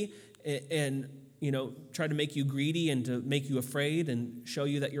identity and try to make you greedy and to make you afraid and show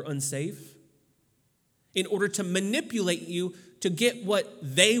you that you're unsafe in order to manipulate you to get what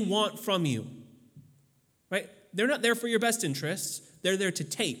they want from you, right? They're not there for your best interests. They're there to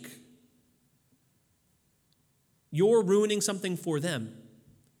take. You're ruining something for them,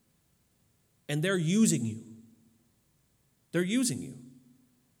 and they're using you. They're using you.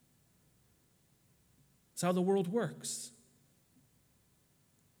 That's how the world works.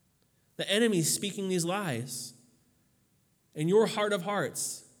 The enemy's speaking these lies. In your heart of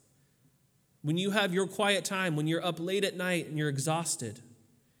hearts, when you have your quiet time, when you're up late at night and you're exhausted,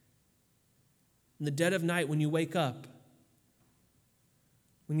 in the dead of night when you wake up,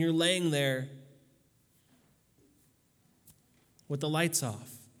 when you're laying there with the lights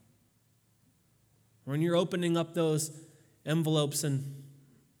off, or when you're opening up those envelopes and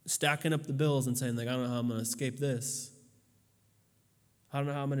stacking up the bills and saying, I don't know how I'm going to escape this. I don't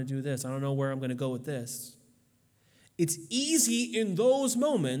know how I'm going to do this. I don't know where I'm going to go with this. It's easy in those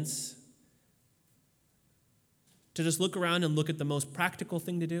moments to just look around and look at the most practical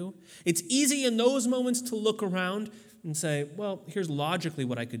thing to do. It's easy in those moments to look around and say, well, here's logically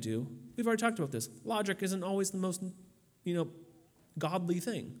what I could do. We've already talked about this. Logic isn't always the most, godly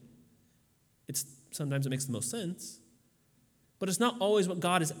thing. Sometimes it makes the most sense, but it's not always what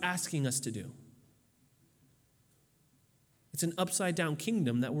God is asking us to do. It's an upside-down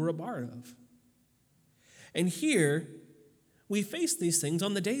kingdom that we're a part of. And here, we face these things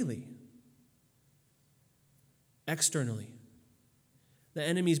on the daily. Externally, the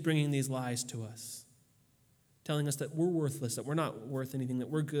enemy's bringing these lies to us, telling us that we're worthless, that we're not worth anything, that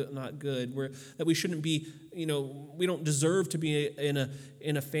we're good, not good, that we shouldn't be, we don't deserve to be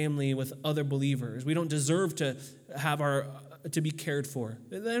in a family with other believers. We don't deserve to to be cared for.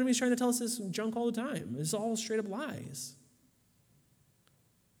 The enemy's trying to tell us this junk all the time. It's all straight up lies.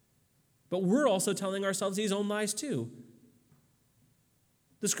 But we're also telling ourselves these own lies too.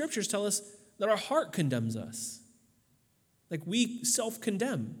 The scriptures tell us that our heart condemns us. Like we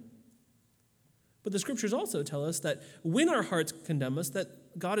self-condemn. But the scriptures also tell us that when our hearts condemn us,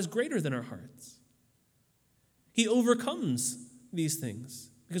 that God is greater than our hearts. He overcomes these things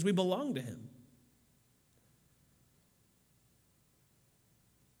because we belong to him.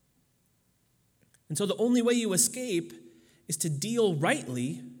 And so the only way you escape is to deal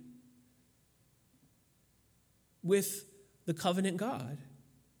rightly with the covenant God,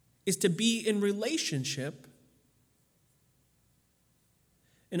 is to be in relationship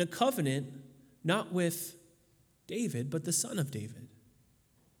in a covenant not with David, but the son of David.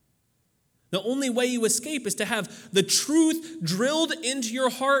 The only way you escape is to have the truth drilled into your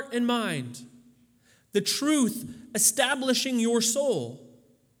heart and mind. The truth establishing your soul.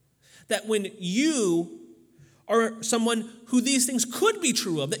 That when you are someone who these things could be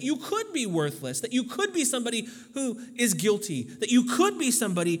true of, that you could be worthless, that you could be somebody who is guilty, that you could be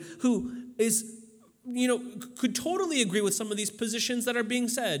somebody who is, could totally agree with some of these positions that are being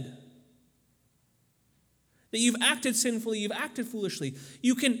said. That you've acted sinfully, you've acted foolishly.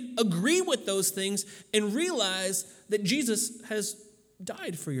 You can agree with those things and realize that Jesus has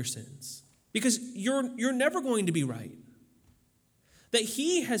died for your sins. Because you're never going to be right. That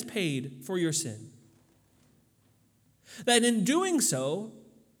he has paid for your sin. That in doing so,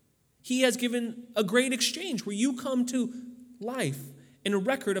 he has given a great exchange where you come to life in a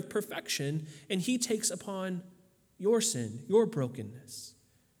record of perfection, and he takes upon your sin, your brokenness,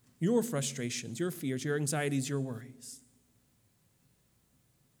 your frustrations, your fears, your anxieties, your worries.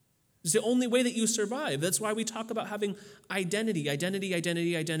 It's the only way that you survive. That's why we talk about having identity,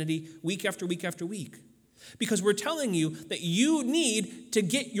 week after week after week. Because we're telling you that you need to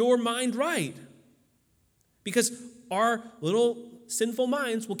get your mind right. Because our little sinful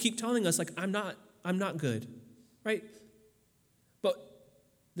minds will keep telling us, like, I'm not good, right? But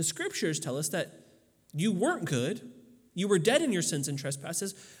the scriptures tell us that you weren't good. You were dead in your sins and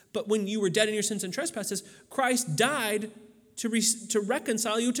trespasses. But when you were dead in your sins and trespasses, Christ died to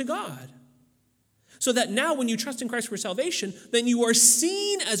reconcile you to God. So that now when you trust in Christ for salvation, then you are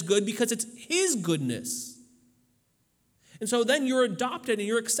seen as good because it's his goodness. And so then you're adopted and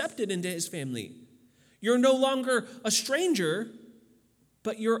you're accepted into his family. You're no longer a stranger,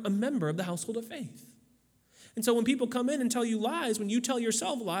 but you're a member of the household of faith. And so when people come in and tell you lies, when you tell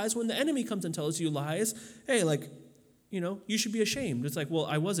yourself lies, when the enemy comes and tells you lies, hey, you should be ashamed. It's like, well,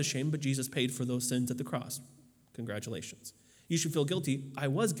 I was ashamed, but Jesus paid for those sins at the cross. Congratulations. You should feel guilty. I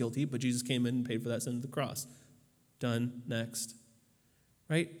was guilty, but Jesus came in and paid for that sin at the cross. Done. Next.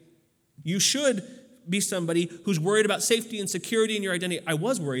 Right? You should be somebody who's worried about safety and security in your identity. I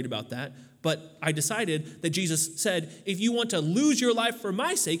was worried about that, but I decided that Jesus said, if you want to lose your life for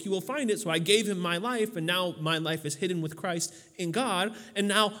my sake, you will find it. So I gave him my life, and now my life is hidden with Christ in God, and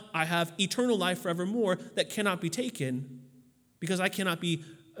now I have eternal life forevermore that cannot be taken because I cannot be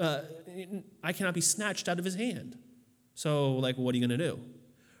snatched out of his hand. So, what are you going to do?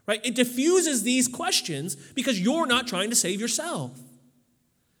 Right? It diffuses these questions because you're not trying to save yourself.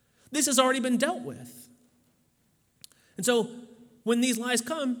 This has already been dealt with. And so, when these lies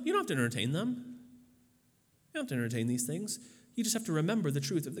come, you don't have to entertain them. You don't have to entertain these things. You just have to remember the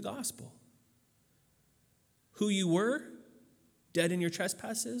truth of the gospel. Who you were, dead in your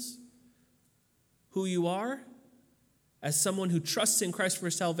trespasses. Who you are, as someone who trusts in Christ for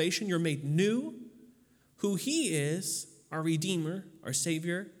salvation, you're made new. Who he is, our Redeemer, our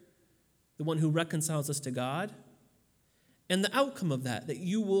Savior, the one who reconciles us to God. And the outcome of that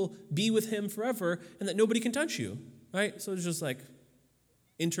you will be with him forever and that nobody can touch you. Right? So it's just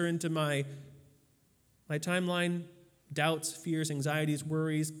enter into my timeline, doubts, fears, anxieties,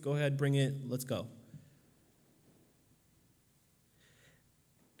 worries. Go ahead, bring it. Let's go.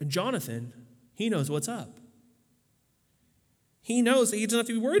 And Jonathan, he knows what's up. He knows that he doesn't have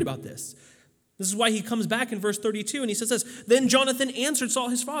to be worried about this. This is why he comes back in verse 32 and he says this, then Jonathan answered Saul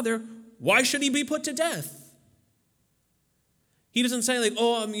his father, why should he be put to death? He doesn't say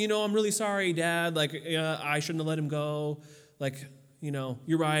I'm really sorry, Dad. I shouldn't have let him go.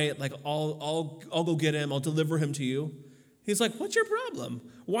 You're right. I'll go get him. I'll deliver him to you. He's like, what's your problem?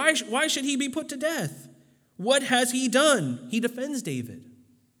 Why should he be put to death? What has he done? He defends David.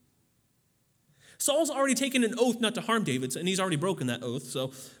 Saul's already taken an oath not to harm David, and he's already broken that oath,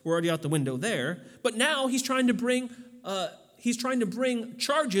 so we're already out the window there. But now he's trying to bring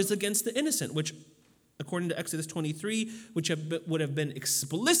charges against the innocent, which, according to Exodus 23, would have been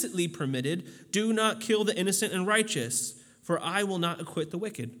explicitly permitted, do not kill the innocent and righteous, for I will not acquit the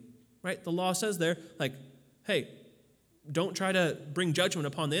wicked. Right? The law says there, hey, don't try to bring judgment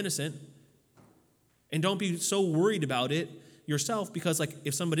upon the innocent, and don't be so worried about it yourself, because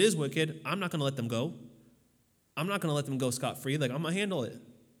if somebody is wicked, I'm not going to let them go. I'm not going to let them go scot-free. I'm going to handle it.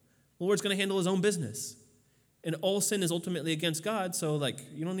 The Lord's going to handle his own business. And all sin is ultimately against God, so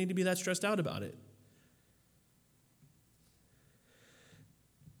you don't need to be that stressed out about it.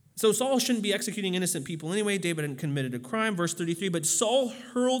 So Saul shouldn't be executing innocent people anyway. David had committed a crime. Verse 33, but Saul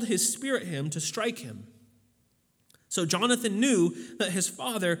hurled his spear at him to strike him. So Jonathan knew that his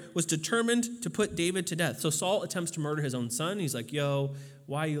father was determined to put David to death. So Saul attempts to murder his own son. He's like,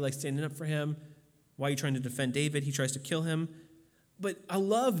 why are you standing up for him? Why are you trying to defend David? He tries to kill him. But I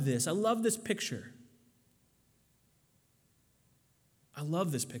love this. I love this picture. I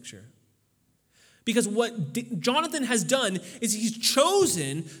love this picture. Because what Jonathan has done is he's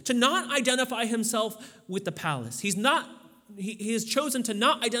chosen to not identify himself with the palace. He's not he has chosen to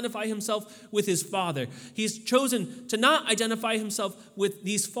not identify himself with his father. He's chosen to not identify himself with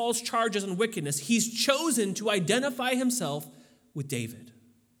these false charges and wickedness. He's chosen to identify himself with David.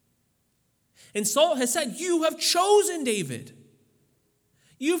 And Saul has said, you have chosen David.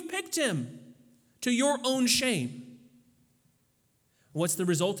 You've picked him to your own shame. What's the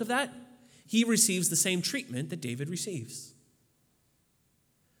result of that? He receives the same treatment that David receives.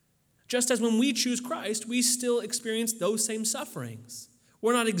 Just as when we choose Christ, we still experience those same sufferings.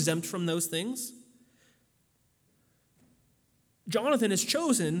 We're not exempt from those things. Jonathan has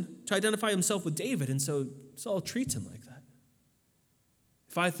chosen to identify himself with David, and so Saul treats him like that.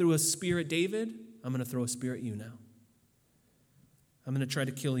 If I threw a spear at David, I'm going to throw a spear at you now. I'm going to try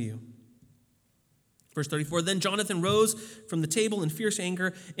to kill you. Verse 34, then Jonathan rose from the table in fierce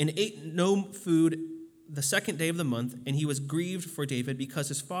anger and ate no food the second day of the month, and he was grieved for David because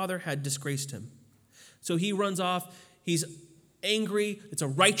his father had disgraced him. So he runs off. He's angry. It's a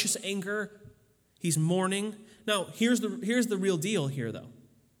righteous anger. He's mourning. Now, here's the real deal here, though.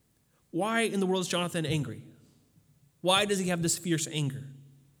 Why in the world is Jonathan angry? Why does he have this fierce anger?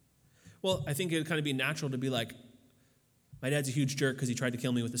 Well, I think it would kind of be natural to be like, my dad's a huge jerk because he tried to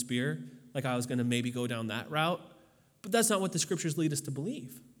kill me with a spear. Like I was going to maybe go down that route. But that's not what the scriptures lead us to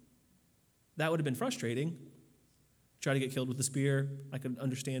believe. That would have been frustrating. Try to get killed with a spear. I could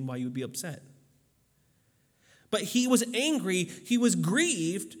understand why you would be upset. But he was angry. He was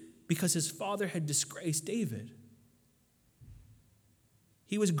grieved because his father had disgraced David.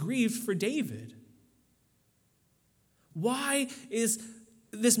 He was grieved for David. Why is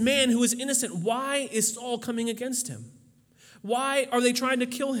this man who is innocent, why is Saul coming against him? Why are they trying to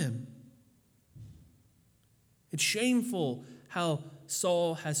kill him? It's shameful how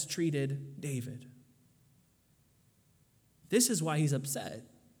Saul has treated David. This is why he's upset.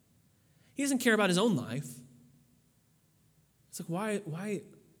 He doesn't care about his own life. It's like, why,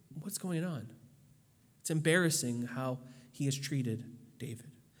 what's going on? It's embarrassing how he has treated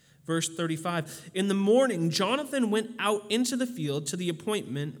David. Verse 35, in the morning, Jonathan went out into the field to the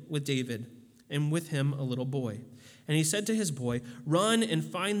appointment with David, and with him a little boy. And he said to his boy, run and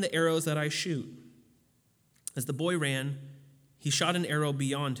find the arrows that I shoot. As the boy ran, he shot an arrow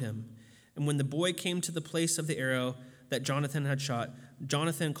beyond him. And when the boy came to the place of the arrow that Jonathan had shot,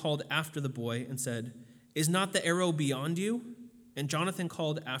 Jonathan called after the boy and said, is not the arrow beyond you? And Jonathan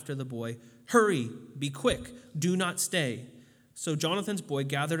called after the boy, hurry, be quick, do not stay. So Jonathan's boy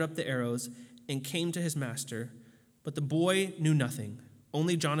gathered up the arrows and came to his master, but the boy knew nothing.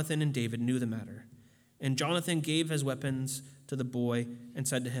 Only Jonathan and David knew the matter. And Jonathan gave his weapons to the boy and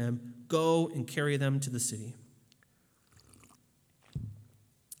said to him, go and carry them to the city.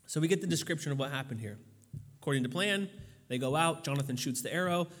 So we get the description of what happened here. According to plan, they go out, Jonathan shoots the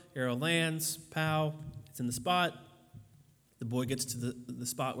arrow lands, pow, it's in the spot. The boy gets to the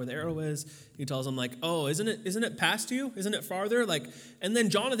spot where the arrow is. He tells him, like, oh, isn't it past you? Isn't it farther? Like, and then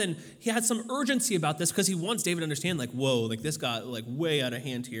Jonathan, he had some urgency about this because he wants David to understand, like, whoa, like this got like way out of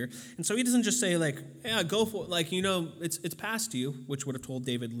hand here. And so he doesn't just say, like, yeah, go for it. Like, you know, it's past you, which would have told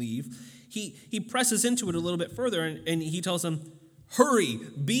David leave. He presses into it a little bit further and he tells him, hurry,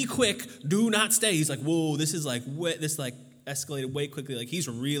 be quick, do not stay. He's like, whoa, this is like this like escalated way quickly. Like he's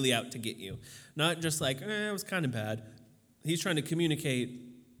really out to get you. Not just like, it was kind of bad. He's trying to communicate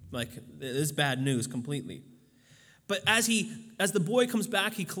like this bad news completely. But as the boy comes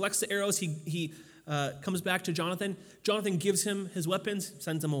back, he collects the arrows. He comes back to Jonathan. Jonathan gives him his weapons,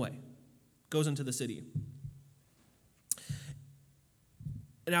 sends him away, goes into the city.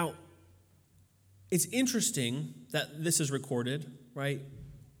 Now, it's interesting that this is recorded, right?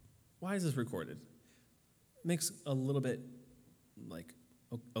 Why is this recorded? It makes a little bit like,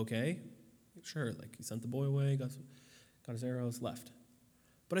 okay, sure, like he sent the boy away, got his arrows, left.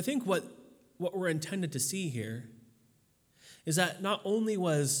 But I think what we're intended to see here is that not only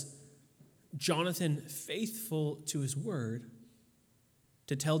was Jonathan faithful to his word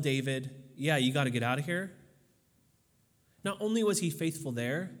to tell David, yeah, you got to get out of here. Not only was he faithful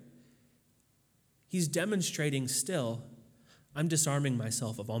there, he's demonstrating still, I'm disarming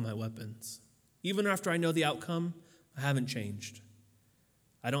myself of all my weapons. Even after I know the outcome, I haven't changed.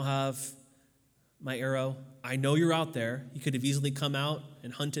 I don't have my arrow. I know you're out there. You could have easily come out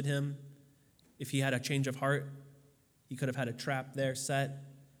and hunted him. If he had a change of heart, he could have had a trap there set.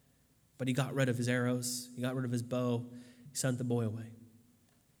 But he got rid of his arrows. He got rid of his bow. He sent the boy away.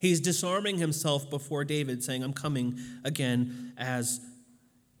 He's disarming himself before David, saying, I'm coming again as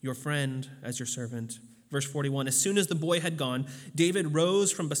your friend, as your servant. Verse 41, as soon as the boy had gone, David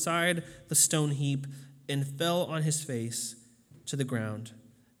rose from beside the stone heap and fell on his face to the ground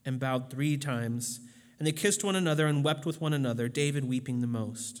and bowed 3 times. And they kissed one another and wept with one another, David weeping the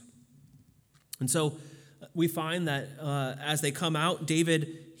most. And so we find that as they come out,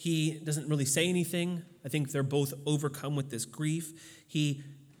 David, he doesn't really say anything. I think they're both overcome with this grief. He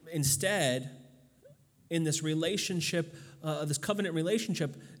instead, in this relationship, this covenant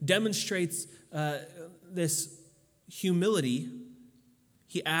relationship, demonstrates this humility.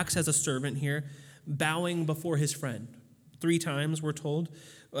 He acts as a servant here, bowing before his friend. 3 times, we're told,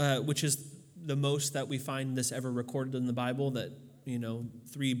 which is the most that we find this ever recorded in the Bible, that,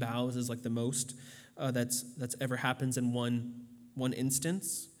 3 bows is like the most that's ever happens in one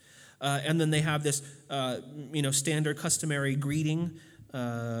instance. And then they have this, standard customary greeting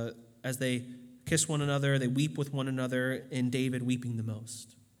as they kiss one another, they weep with one another, and David weeping the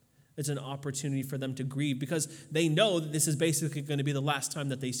most. It's an opportunity for them to grieve because they know that this is basically going to be the last time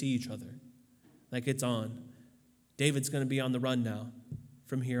that they see each other. Like, it's on. David's going to be on the run now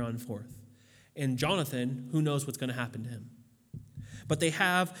from here on forth. And Jonathan, who knows what's going to happen to him? But they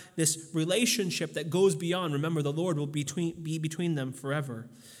have this relationship that goes beyond. Remember, the Lord will be between them forever.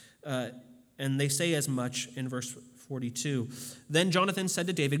 And they say as much in verse 42. Then Jonathan said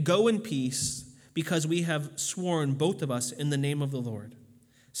to David, "Go in peace, because we have sworn, both of us, in the name of the Lord,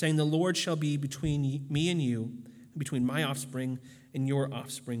 saying, the Lord shall be between me and you, between my offspring and your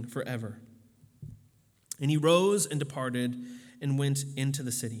offspring forever." And he rose and departed and went into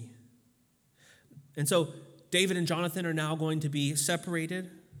the city. And so David and Jonathan are now going to be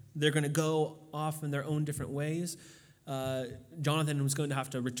separated. They're going to go off in their own different ways. Jonathan was going to have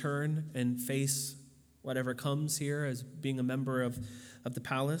to return and face whatever comes here as being a member of the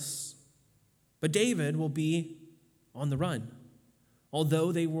palace. But David will be on the run,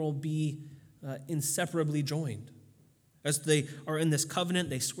 although they will be inseparably joined. As they are in this covenant,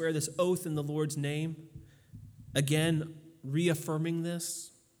 they swear this oath in the Lord's name, again, reaffirming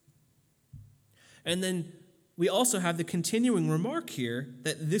this. And then we also have the continuing remark here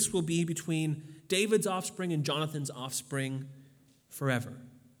that this will be between David's offspring and Jonathan's offspring forever.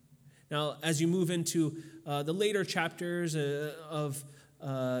 Now, as you move into the later chapters of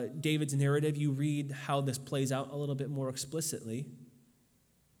David's narrative, you read how this plays out a little bit more explicitly.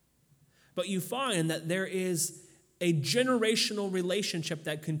 But you find that there is a generational relationship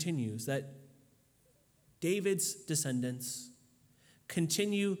that continues, that David's descendants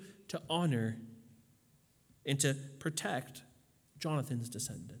continue to honor and to protect Jonathan's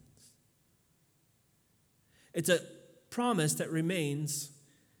descendants. It's a promise that remains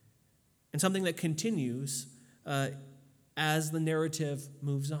and something that continues as the narrative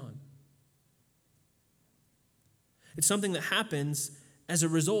moves on. It's something that happens as a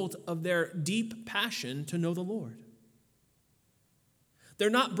result of their deep passion to know the Lord. They're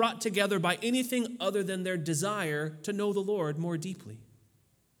not brought together by anything other than their desire to know the Lord more deeply.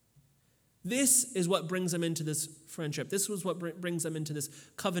 This is what brings them into this friendship. This was what brings them into this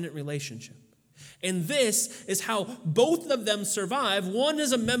covenant relationship. And this is how both of them survive. One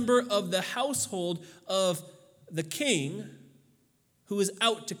is a member of the household of the king who is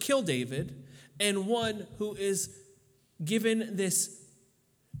out to kill David, and one who is given this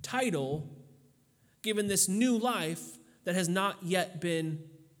title, given this new life that has not yet been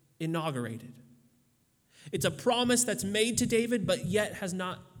inaugurated. It's a promise that's made to David, but yet has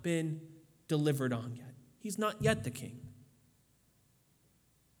not been delivered on yet. He's not yet the king.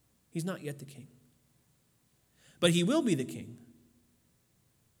 He's not yet the king. But he will be the king.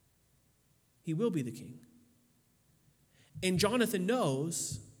 He will be the king. And Jonathan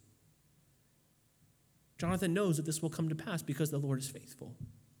knows that this will come to pass because the Lord is faithful.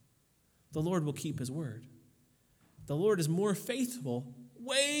 The Lord will keep his word. The Lord is more faithful,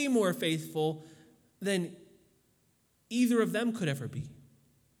 way more faithful than either of them could ever be.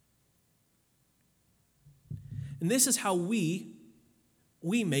 And this is how we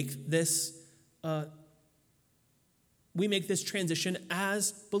make this transition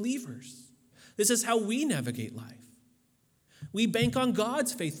as believers. This is how we navigate life. We bank on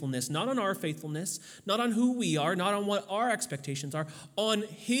God's faithfulness, not on our faithfulness, not on who we are, not on what our expectations are, on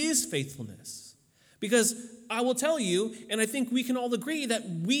his faithfulness. Because I will tell you, and I think we can all agree, that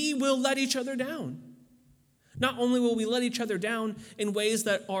we will let each other down. Not only will we let each other down in ways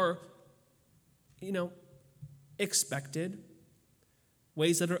that are, expected,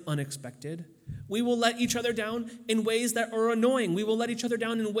 ways that are unexpected. We will let each other down in ways that are annoying. We will let each other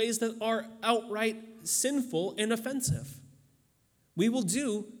down in ways that are outright sinful and offensive. We will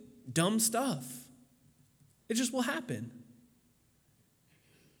do dumb stuff. It just will happen.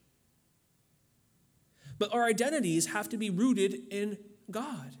 But our identities have to be rooted in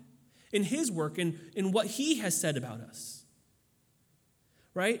God, in his work, in what he has said about us.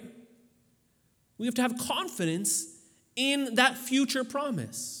 Right? We have to have confidence in that future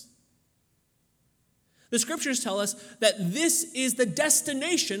promise. The scriptures tell us that this is the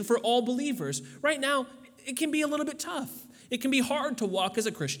destination for all believers. Right now, it can be a little bit tough. It can be hard to walk as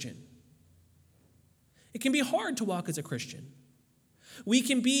a Christian. It can be hard to walk as a Christian. We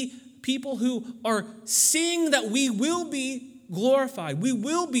can be people who are seeing that we will be glorified. We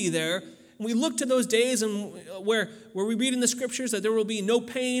will be there. And we look to those days and where we read in the scriptures that there will be no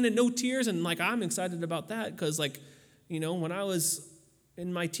pain and no tears. And I'm excited about that because when I was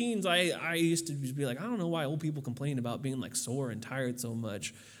in my teens, I used to be like, I don't know why old people complain about being sore and tired so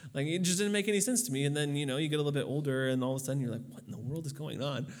much. It just didn't make any sense to me. And then, you get a little bit older and all of a sudden you're like, what in the world is going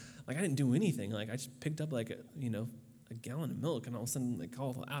on? I didn't do anything. I just picked up a gallon of milk and all of a sudden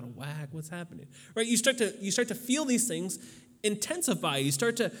all out of whack. What's happening? Right? You start to feel these things intensify. You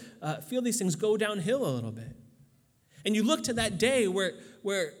start to feel these things go downhill a little bit. And you look to that day where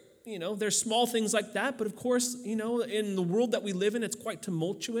there's small things like that, but of course, in the world that we live in, it's quite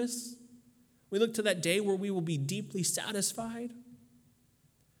tumultuous. We look to that day where we will be deeply satisfied.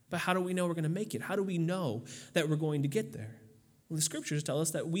 But how do we know we're going to make it? How do we know that we're going to get there? Well, the scriptures tell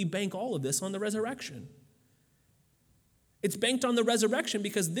us that we bank all of this on the resurrection. It's banked on the resurrection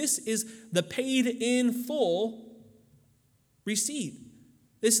because this is the paid in full receipt.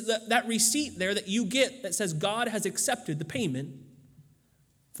 That receipt there that you get that says God has accepted the payment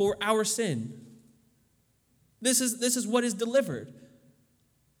for our sin. This is what is delivered.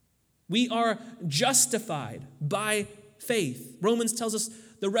 We are justified by faith. Romans tells us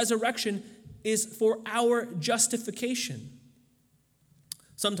the resurrection is for our justification.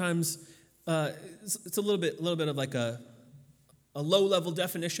 Sometimes it's a little bit of a low-level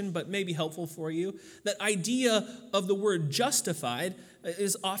definition, but maybe helpful for you. That idea of the word justified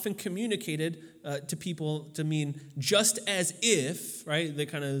is often communicated to people to mean just as if, right? They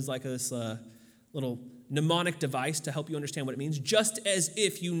kind of is like this little mnemonic device to help you understand what it means. Just as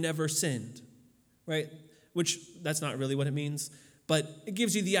if you never sinned, right? Which that's not really what it means, but it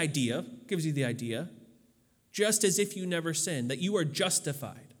gives you the idea. Just as if you never sinned, that you are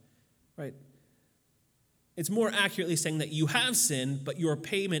justified, right? It's more accurately saying that you have sinned, but your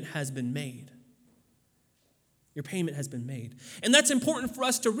payment has been made. Your payment has been made. And that's important for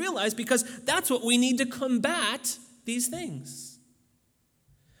us to realize because that's what we need to combat these things.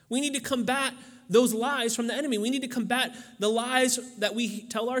 We need to combat those lies from the enemy. We need to combat the lies that we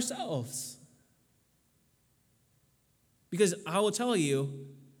tell ourselves. Because I will tell you,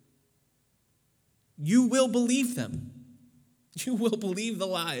 you will believe them. You will believe the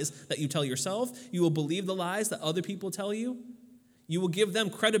lies that you tell yourself. You will believe the lies that other people tell you. You will give them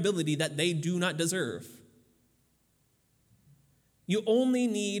credibility that they do not deserve. You only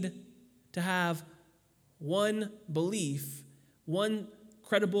need to have one belief, one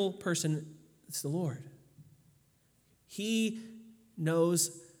credible person. It's the Lord. He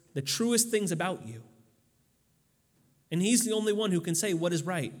knows the truest things about you. And he's the only one who can say what is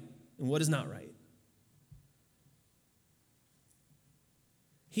right and what is not right.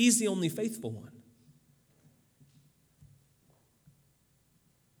 He's the only faithful one.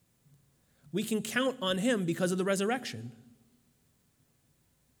 We can count on him because of the resurrection.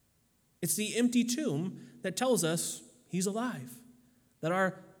 It's the empty tomb that tells us he's alive, that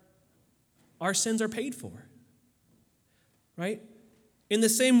our sins are paid for. Right? In the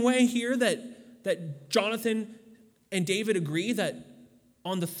same way here that Jonathan and David agree that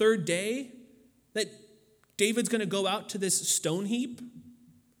on the third day that David's going to go out to this stone heap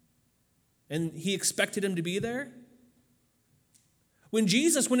and he expected him to be there. When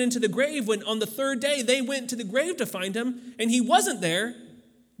Jesus went into the grave, when on the third day they went to the grave to find him and he wasn't there,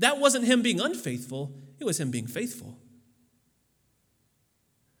 that wasn't him being unfaithful, it was him being faithful.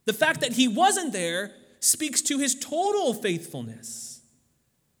 The fact that he wasn't there speaks to his total faithfulness,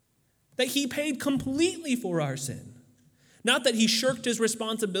 that he paid completely for our sin, not that he shirked his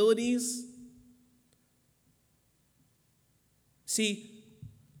responsibilities. See,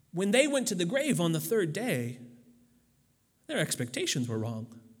 when they went to the grave on the third day, their expectations were wrong.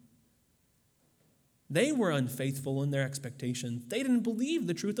 They were unfaithful in their expectations. They didn't believe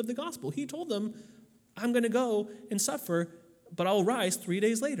the truth of the gospel. He told them, I'm going to go and suffer, but I'll rise 3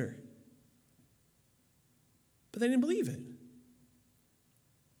 days later. But they didn't believe it.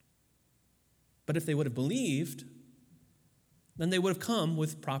 But if they would have believed, then they would have come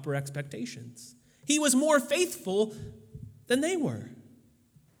with proper expectations. He was more faithful than they were.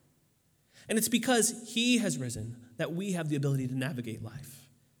 And it's because he has risen that we have the ability to navigate life.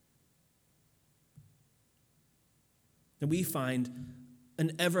 That we find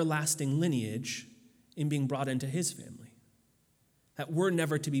an everlasting lineage in being brought into his family. That we're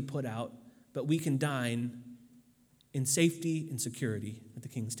never to be put out, but we can dine in safety and security at the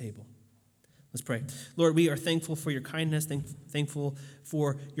King's table. Let's pray. Lord, we are thankful for your kindness, thankful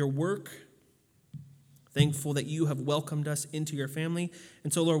for your work, thankful that you have welcomed us into your family.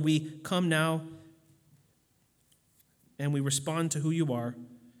 And so, Lord, we come now and we respond to who you are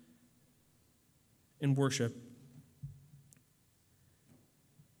in worship.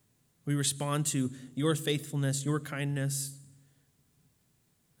 We respond to your faithfulness, your kindness.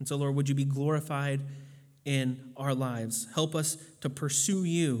 And so, Lord, would you be glorified in our lives? Help us to pursue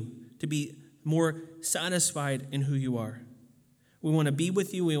you, to be more satisfied in who you are. We want to be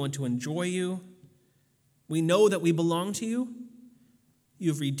with you. We want to enjoy you. We know that we belong to you.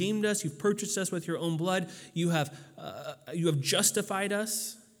 You've redeemed us. You've purchased us with your own blood. You have justified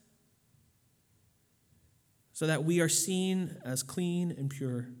us so that we are seen as clean and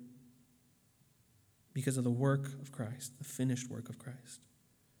pure because of the work of Christ, the finished work of Christ.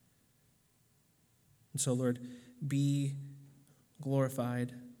 And so, Lord, be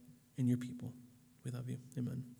glorified in your people. We love you. Amen.